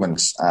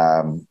improvement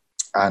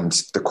and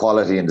the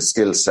quality and the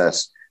skill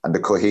set and the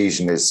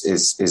cohesion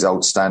is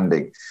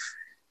outstanding.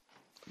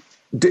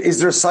 Is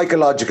there a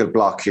psychological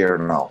block here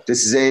now?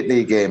 This is 8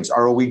 league games,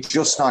 or are we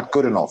just not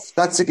good enough?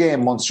 That's a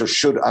game Munster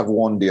should have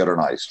won the other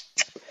night.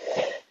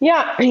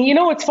 Yeah,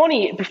 it's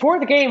funny. Before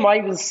the game,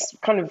 I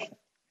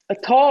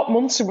thought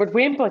Munster would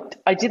win,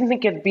 but I didn't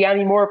think it'd be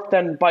any more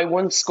than by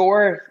one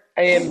score,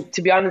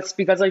 to be honest,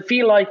 because I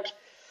feel like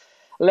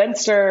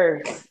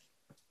Leinster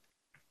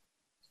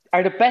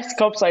are the best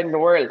club side in the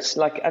world.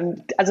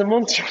 And as a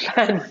Munster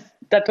fan,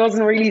 that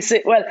doesn't really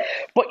sit well.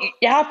 But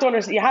you have to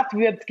understand, you have to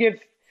be able to give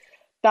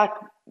that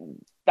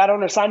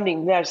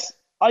understanding that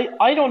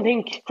I don't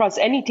think across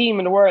any team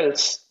in the world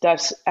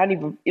that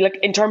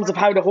in terms of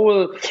how the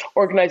whole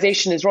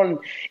organisation is run,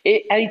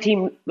 any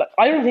team,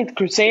 I don't think the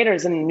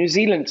Crusaders in New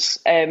Zealand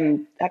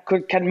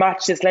can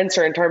match this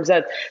Leinster in terms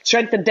of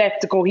strength and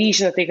depth, the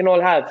cohesion that they can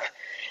all have.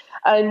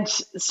 And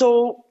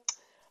so,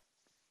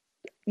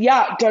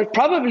 there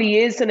probably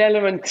is an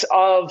element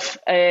of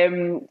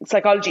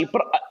psychology,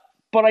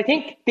 but I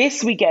think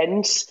this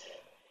weekend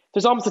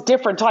there's almost a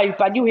different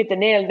type, and you hit the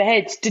nail on the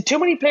head. Did too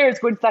many players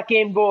go into that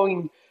game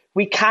going,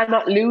 we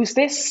cannot lose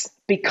this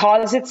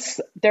because it's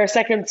their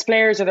second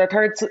players or their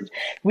third?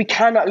 We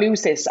cannot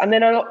lose this. And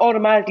then it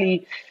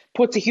automatically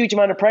puts a huge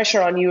amount of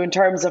pressure on you in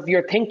terms of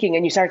your thinking,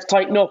 and you start to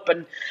tighten up.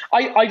 And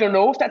I don't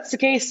know if that's the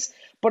case,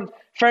 but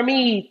for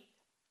me,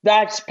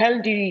 that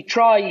penalty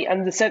try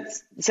and the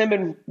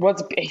Simbin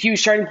was a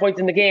huge turning point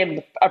in the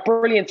game. A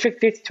brilliant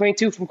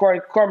 50-22 from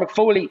Cormac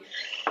Foley.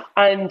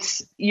 And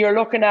you're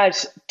looking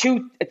at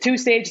two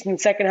stages in the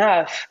second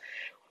half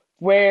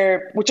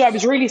which I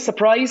was really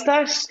surprised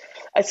at,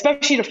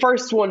 especially the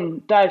first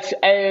one, that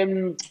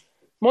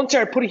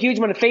Munster put a huge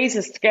amount of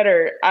phases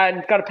together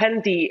and got a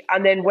penalty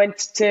and then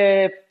went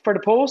for the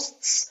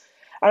posts.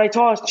 And I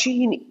thought,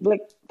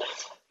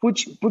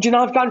 would you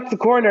not have gone to the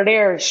corner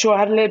there? Sure,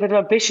 had a little bit of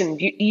ambition.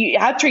 You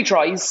had 3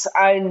 tries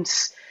and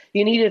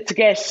you needed to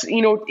get,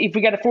 if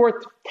we get a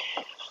fourth,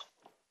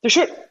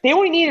 they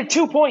only needed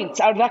 2 points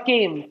out of that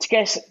game to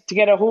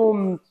get a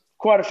home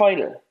quarter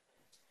final.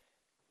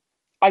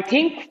 I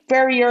think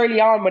very early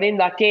on within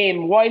that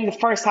game, while the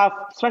first half,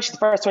 especially the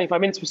first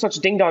 25 minutes, was such a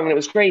ding-dong and it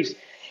was great,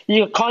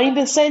 you kind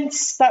of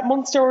sense that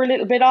Munster were a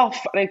little bit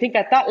off. And I think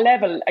at that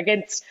level,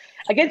 against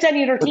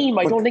any other team,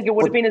 I don't think it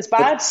would have been as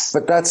bad.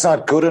 But that's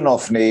not good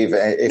enough, Niamh,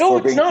 if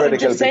we're being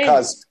critical,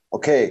 because,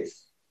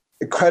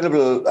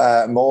 incredible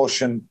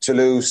emotion,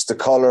 Toulouse, the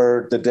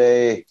colour, the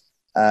day,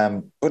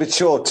 But it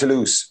showed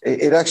Toulouse.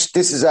 It actually,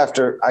 this is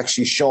after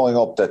actually showing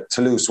up that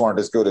Toulouse weren't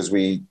as good as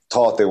we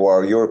thought they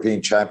were,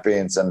 European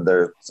champions, and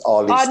they're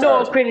all these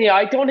stars. No, Quinny,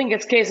 I don't think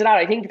it's a case of that.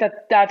 I think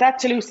that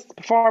Toulouse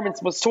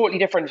performance was totally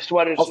different to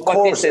what Of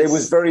course, it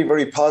was very,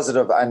 very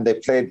positive, and they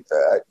played.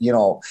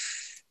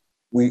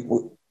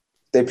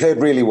 They played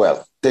really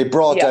well. They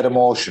brought that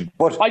emotion.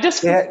 But I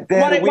just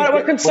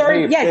what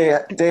concerned.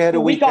 They had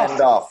a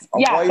weekend off.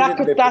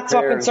 That's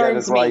what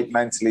concerns me. Right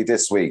mentally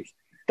this week.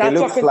 That's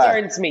what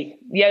concerns me.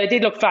 Yeah, they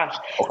did look flat.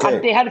 Okay.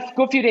 And they had a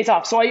good few days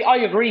off, so I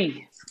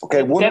agree.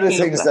 Okay, one of the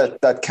things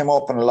that came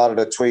up in a lot of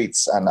the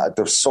tweets, and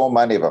there's so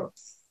many of them,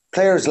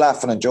 players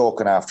laughing and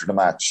joking after the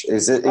match.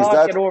 Is that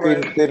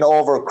been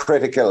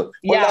overcritical?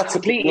 Yeah,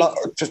 completely.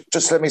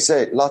 Just let me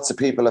say, lots of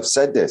people have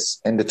said this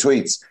in the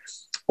tweets.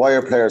 Why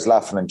are players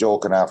laughing and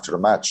joking after the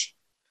match?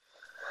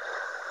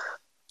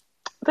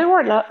 They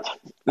weren't that.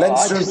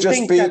 Leinster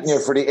just beating you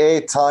for the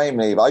 8th time,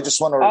 Niamh. I just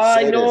want to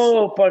say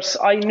this.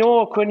 I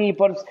know, Quinny,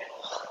 but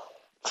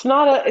it's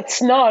not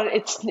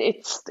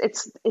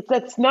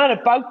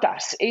about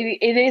that.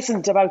 It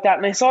isn't about that.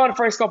 And I saw the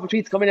first couple of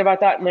tweets coming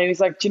about that, and I was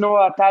like, do you know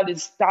what? That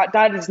is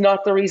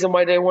not the reason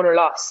why they won or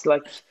lost.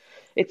 Like,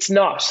 it's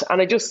not. And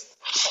I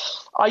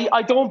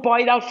don't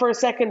buy that for a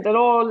second at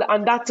all.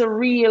 And that's a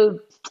real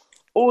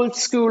old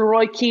school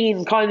Roy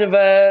Keane kind of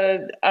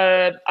and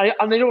I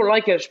don't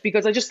like it,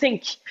 because I just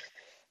think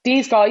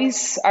these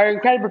guys are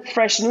incredible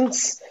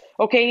professionals,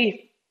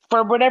 okay,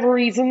 for whatever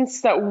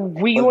reasons that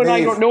you and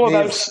I don't know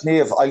about.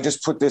 Niamh, I'll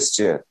just put this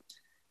to you.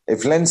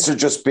 If Leinster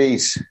just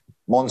beat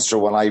Munster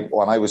when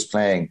I was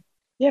playing,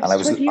 and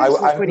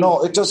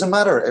no, it doesn't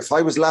matter. If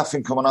I was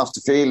laughing coming off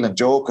the field and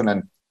joking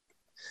and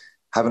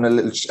having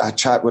a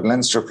chat with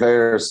Leinster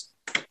players,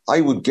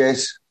 I would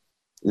get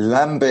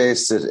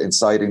lambasted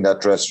inside in that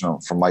dressing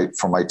room from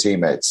my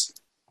teammates.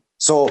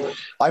 So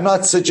I'm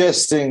not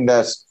suggesting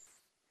that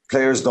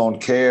players don't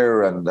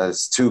care and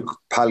there's too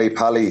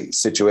pally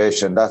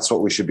situation. That's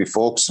what we should be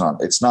focusing on.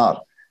 It's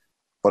not.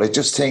 But I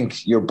just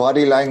think your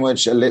body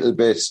language a little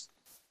bit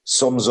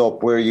sums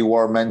up where you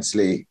were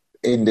mentally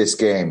in this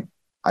game.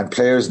 And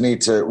players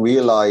need to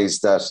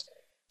realise that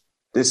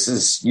this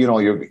is,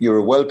 you're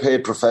a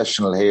well-paid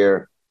professional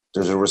here.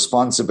 There's a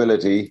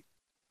responsibility.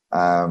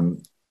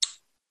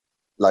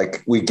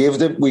 We've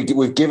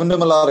given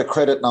them a lot of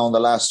credit now in the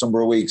last number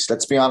of weeks.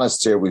 Let's be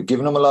honest here. We've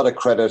given them a lot of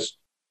credit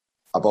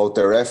about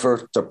their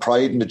effort, their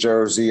pride in the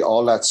jersey,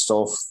 all that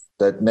stuff,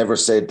 that never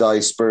say die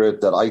spirit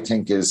that I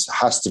think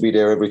has to be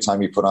there every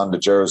time you put on the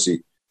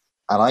jersey.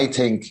 And I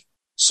think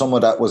some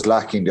of that was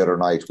lacking the other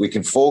night. We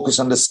can focus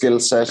on the skill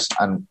set,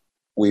 and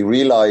we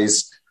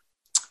realise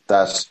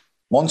that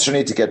Munster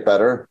need to get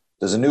better.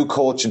 There's a new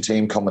coaching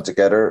team coming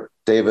together.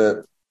 They have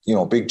a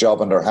big job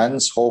on their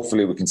hands.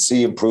 Hopefully we can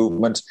see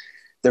improvement.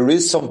 There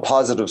is some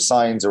positive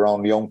signs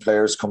around young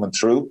players coming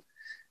through.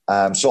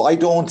 So I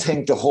don't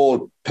think the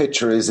whole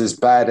picture is as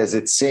bad as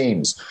it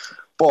seems.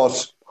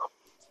 But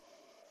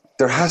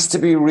there has to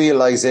be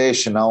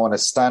realisation now and a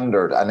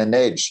standard and an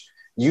edge.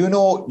 You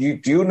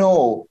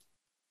know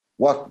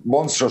what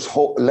Leinster's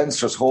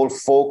whole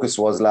focus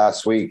was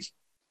last week?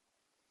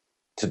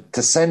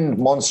 To send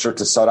Munster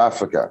to South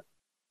Africa.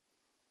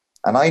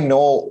 And I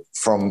know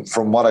from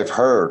what I've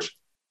heard,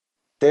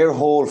 their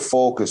whole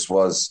focus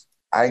was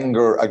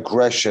anger,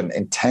 aggression,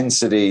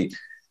 intensity,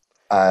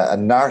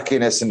 and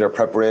narkiness in their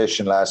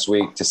preparation last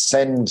week to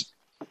send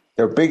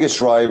their biggest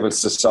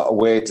rivals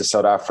away to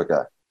South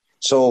Africa.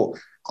 So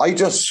I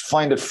just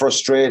find it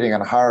frustrating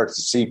and hard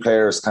to see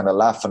players kind of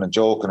laughing and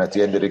joking at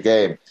the end of the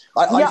game.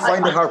 I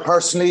find it hard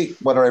personally,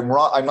 whether I'm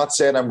wrong. I'm not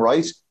saying I'm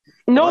right.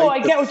 No,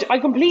 I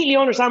completely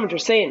understand what you're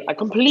saying. I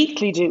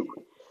completely do.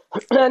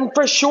 And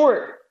for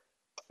sure,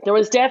 there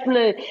was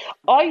definitely...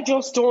 I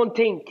just don't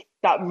think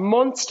that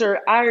Munster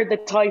are the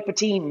type of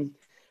team,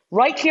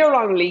 right here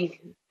on Lee,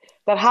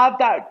 that have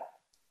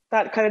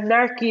that kind of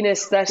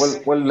narkiness that...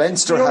 Well,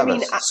 Leinster have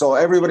it. So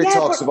everybody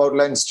talks about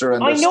Leinster.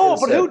 And I know,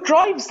 but who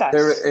drives that?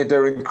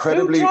 They're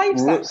incredibly...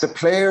 The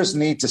players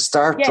need to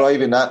start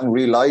driving that and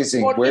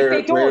realising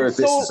where this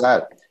is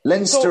at.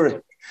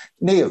 Leinster...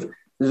 Niamh,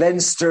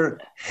 Leinster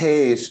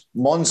hate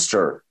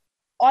Munster.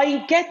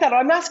 I get that.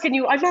 I'm asking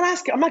you... I'm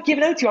not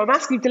giving out to you. I'm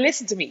asking you to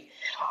listen to me.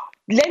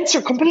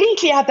 Leinster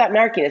completely have that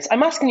narkiness.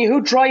 I'm asking you,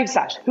 who drives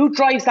that? Who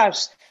drives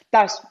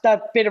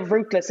that bit of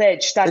ruthless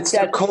edge? It's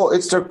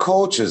their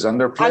coaches and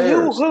their players.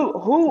 And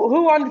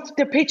who on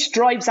the pitch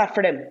drives that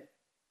for them?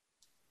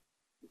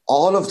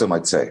 All of them,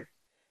 I'd say.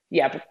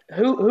 Yeah, but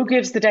who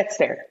gives the deaths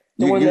there?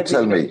 You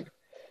tell me.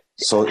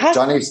 So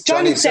Johnny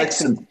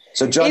Sexton.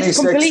 So Johnny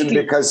Sexton,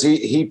 because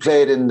he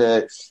played in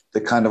the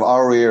kind of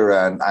our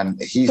era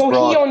and he's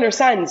he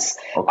understands.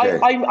 Okay.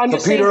 I'm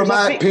just Peter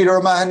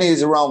O'Mahony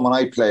is around when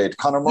I played.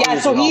 Conor Murray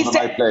is around when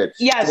I played.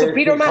 Yeah, so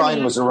Peter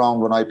O'Mahony was around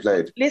when I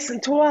played.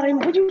 Listen to what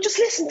would you just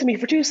listen to me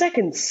for 2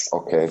 seconds?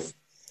 Okay.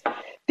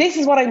 This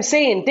is what I'm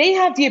saying. They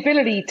have the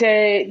ability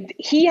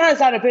he has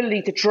that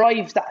ability to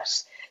drive that.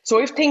 So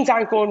if things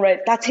aren't going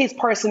right, that's his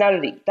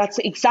personality. That's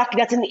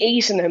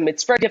innate in him.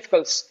 It's very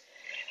difficult.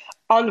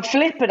 On the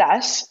flip of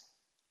that,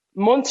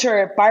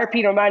 Munster, bar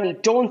Peter O'Mahony,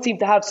 don't seem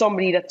to have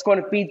somebody that's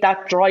going to be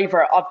that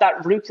driver of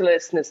that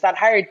ruthlessness, that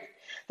hard,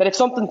 that if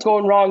something's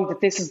going wrong,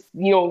 that this is,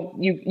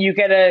 you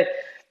get a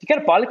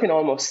bollocking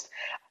almost.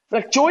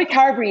 Like Joey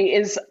Carberry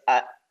is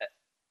a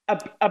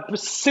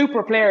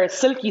super player,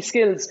 silky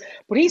skills,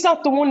 but he's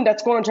not the one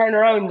that's going to turn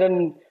around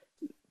and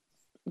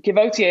give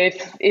out to you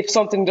if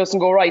something doesn't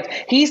go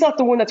right. He's not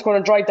the one that's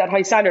going to drive that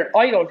high standard,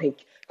 I don't think.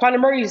 Conor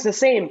Murray is the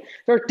same.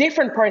 They're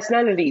different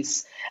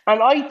personalities.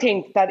 And I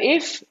think that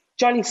if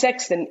Johnny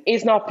Sexton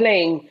is not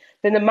playing,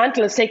 then the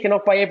mantle is taken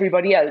up by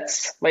everybody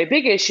else. My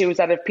big issue is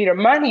that if Peter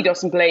Manny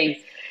doesn't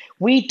play,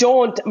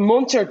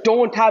 Munster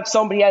don't have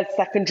somebody else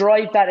that can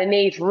drive that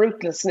innate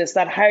ruthlessness,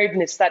 that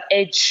hardness, that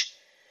edge,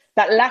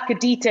 that lack of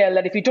detail,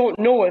 that if you don't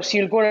know it,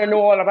 you're going to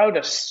know all about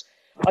it.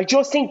 I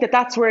just think that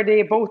that's where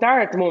they both are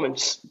at the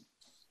moment.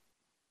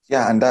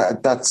 Yeah, and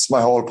that's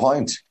my whole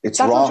point. That's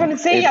wrong. What I'm trying to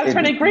say. I'm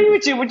trying to agree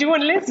with you. Would you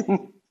want to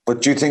listen?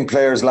 But do you think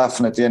players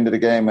laughing at the end of the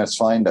game is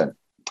fine then?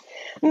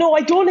 No,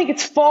 I don't think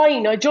it's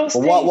fine. I just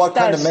think what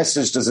kind of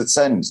message does it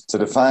send to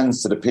the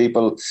fans, to the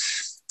people?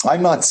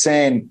 I'm not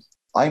saying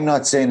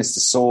it's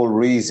the sole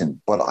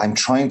reason, but I'm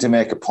trying to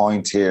make a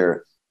point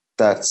here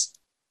that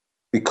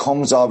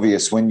becomes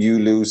obvious when you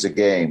lose a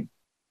game.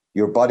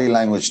 Your body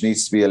language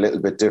needs to be a little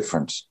bit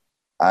different.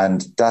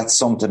 And that's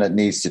something that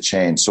needs to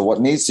change. So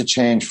what needs to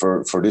change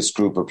for this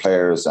group of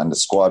players and the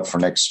squad for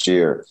next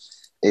year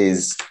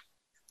is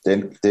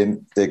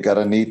they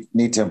gotta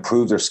need to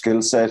improve their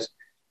skill set.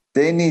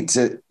 They need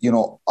to,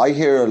 I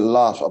hear a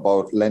lot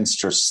about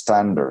Leinster's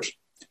standard.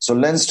 So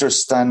Leinster's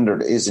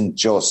standard isn't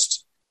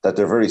just that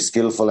they're very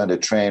skillful and they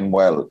train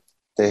well.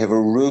 They have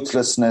a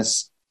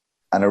ruthlessness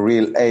and a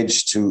real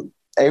edge to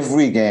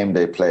every game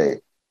they play.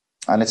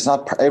 And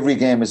every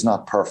game is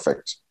not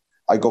perfect.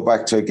 I go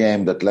back to a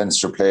game that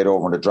Leinster played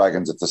over the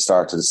Dragons at the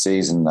start of the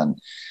season,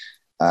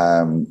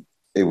 and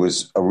it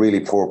was a really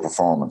poor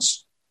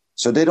performance.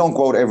 So they don't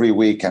go out every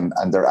week and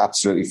they're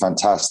absolutely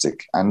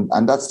fantastic. And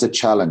that's the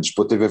challenge.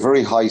 But they have a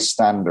very high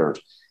standard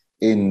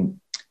in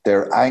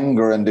their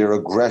anger and their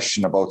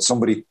aggression about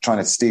somebody trying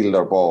to steal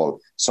their ball,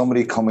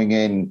 somebody coming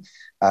in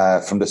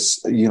from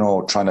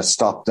the, trying to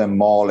stop them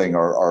mauling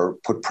or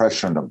put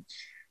pressure on them.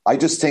 I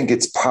just think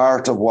it's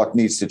part of what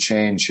needs to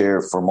change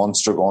here for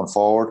Munster going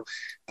forward,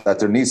 that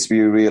there needs to be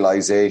a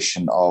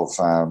realisation of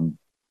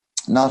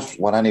not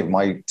what any of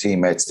my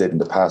teammates did in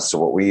the past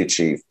or what we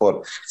achieved,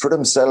 but for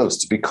themselves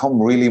to become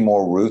really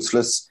more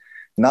ruthless,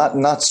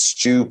 not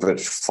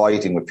stupid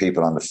fighting with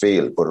people on the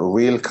field, but a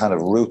real kind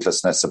of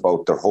ruthlessness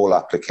about their whole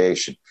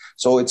application.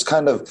 So it's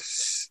kind of,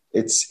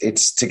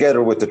 it's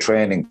together with the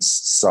training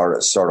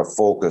sort of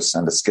focus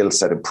and the skill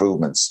set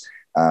improvements,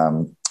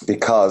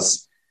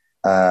 because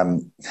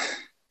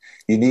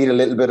you need a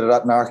little bit of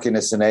that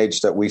narkiness and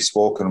edge that we've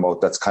spoken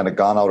about that's kind of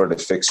gone out of the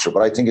fixture.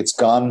 But I think it's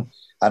gone.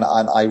 And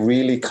I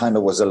really kind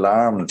of was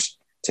alarmed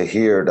to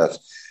hear that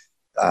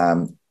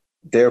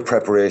their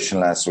preparation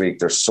last week,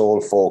 their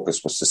sole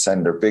focus was to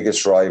send their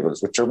biggest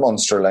rivals, which are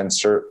Munster,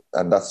 Leinster,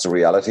 and that's the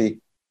reality,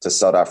 to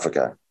South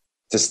Africa,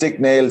 to stick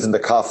nails in the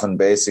coffin,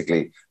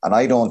 basically. And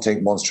I don't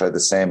think Munster had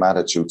the same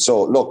attitude.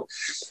 So, look.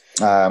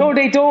 No,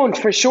 they don't,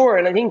 for sure.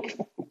 And I think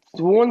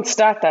one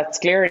stat that's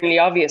glaringly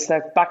obvious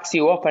that backs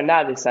you up on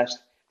that is that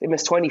they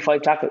missed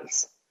 25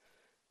 tackles.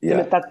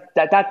 Yeah.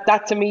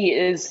 That to me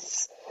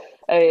is...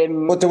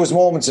 but there was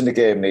moments in the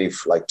game,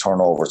 Niamh, like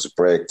turnovers, a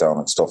breakdown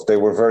and stuff. They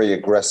were very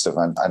aggressive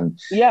and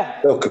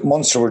look,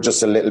 Munster were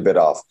just a little bit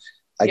off.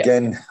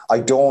 Again, I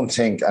don't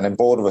think, and in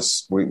both of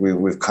us,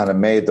 we've kind of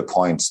made the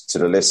point to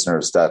the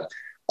listeners that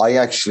I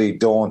actually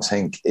don't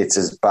think it's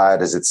as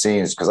bad as it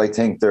seems, because I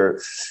think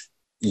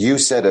you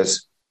said it,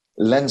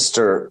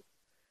 Leinster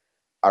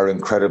are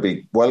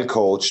incredibly well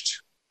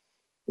coached,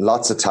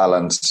 lots of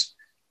talent,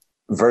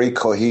 very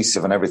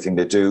cohesive in everything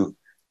they do.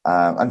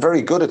 And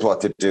very good at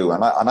what they do.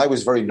 And I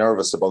was very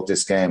nervous about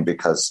this game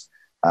because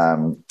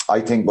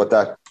I think what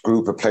that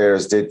group of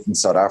players did in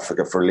South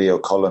Africa for Leo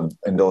Cullen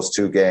in those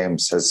two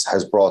games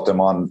has brought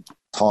them on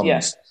tons. Yeah.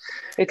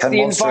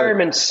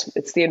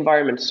 It's the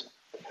environment.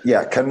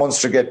 Yeah, can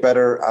Munster get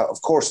better?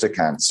 Of course they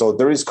can. So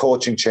there is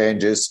coaching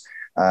changes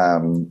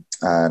and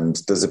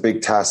there's a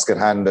big task at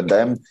hand in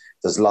them.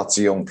 There's lots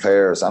of young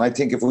players. And I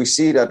think if we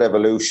see that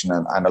evolution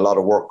and a lot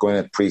of work going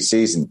at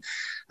pre-season,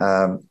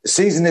 the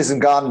season isn't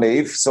gone,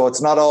 Niamh, so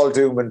it's not all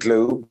doom and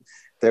gloom.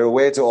 They're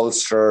away to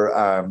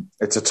Ulster.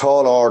 It's a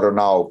tall order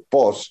now,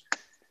 but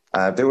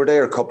they were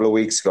there a couple of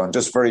weeks ago. And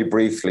just very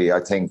briefly, I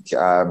think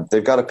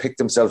they've got to pick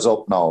themselves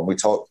up now. And we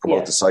talked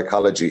about the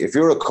psychology. If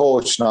you're a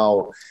coach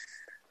now,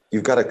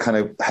 you've got to kind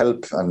of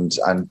help, and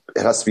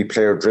it has to be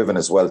player-driven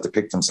as well to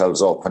pick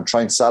themselves up and try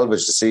and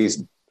salvage the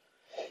season.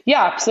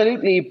 Yeah,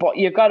 absolutely. But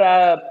you've got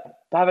to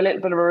have a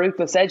little bit of a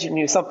ruthless edge in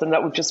you, something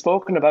that we've just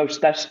spoken about,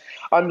 that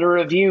on the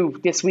review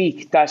this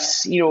week, that,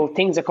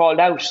 things are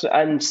called out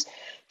and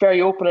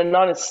very open and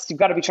honest. You've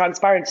got to be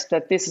transparent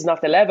that this is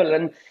not the level.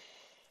 And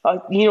a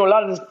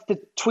lot of the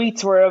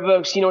tweets were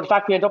about, the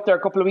fact we went up there a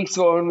couple of weeks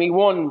ago and we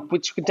won,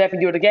 which we could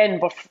definitely do it again.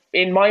 But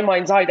in my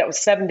mind's eye, that was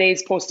 7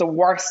 days post the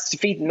worst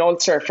defeat in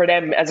Ulster for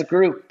them as a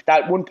group.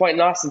 That 1 point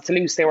loss in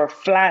Toulouse, they were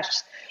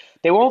flat.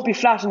 They won't be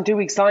flat in 2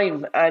 weeks'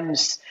 time. And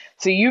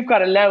so you've got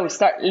to now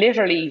start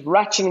literally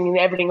ratcheting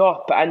everything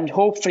up, and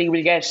hopefully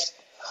we'll get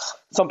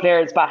some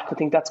players back. I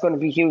think that's going to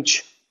be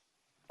huge.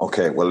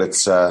 Okay, well,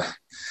 it's a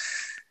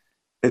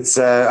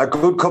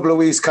good couple of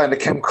weeks kind of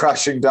came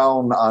crashing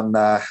down on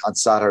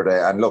Saturday.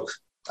 And look,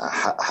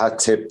 hat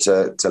tip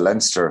to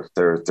Leinster.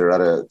 They're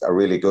at a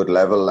really good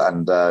level,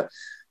 and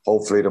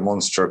hopefully the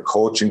Munster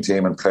coaching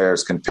team and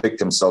players can pick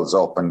themselves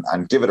up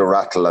and give it a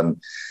rattle.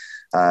 And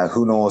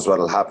who knows what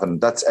will happen.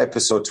 That's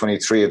episode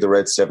 23 of the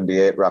Red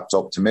 78 wrapped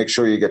up. To make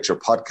sure you get your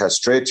podcast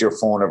straight to your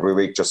phone every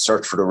week, just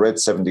search for the Red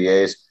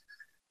 78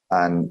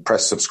 and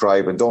press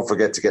subscribe. And don't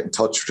forget to get in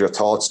touch with your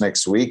thoughts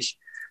next week.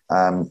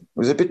 It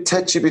was a bit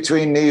tetchy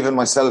between Niamh and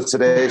myself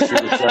today. She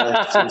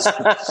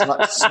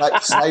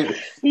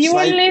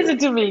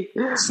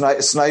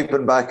was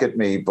sniping back at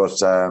me. But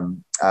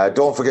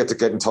don't forget to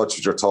get in touch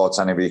with your thoughts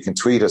anyway. You can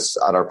tweet us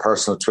at our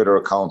personal Twitter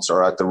accounts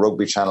or at the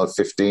Rugby Channel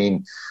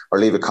 15, or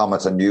leave a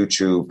comment on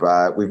YouTube.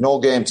 We've no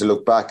game to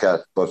look back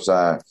at, but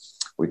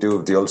we do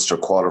have the Ulster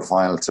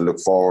quarter-final to look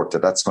forward to.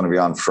 That's going to be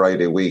on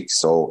Friday week.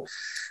 So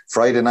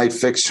Friday night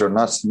fixture,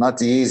 not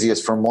the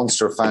easiest for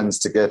Munster fans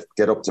to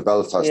get up to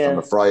Belfast on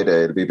the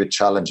Friday. It'll be a bit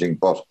challenging,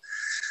 but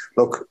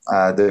look,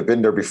 they've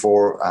been there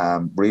before,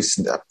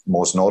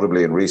 most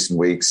notably in recent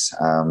weeks.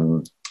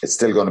 It's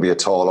still going to be a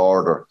tall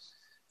order.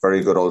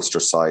 Very good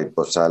Ulster side,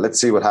 but let's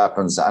see what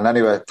happens. And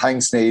anyway,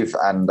 thanks, Niamh,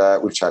 and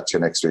we'll chat to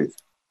you next week.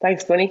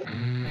 Thanks, Bunny.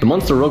 The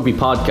Munster Rugby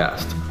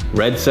Podcast,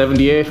 Red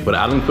 78 with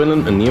Alan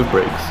Quinlan and Niamh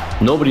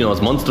Briggs. Nobody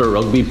knows Munster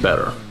Rugby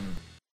better.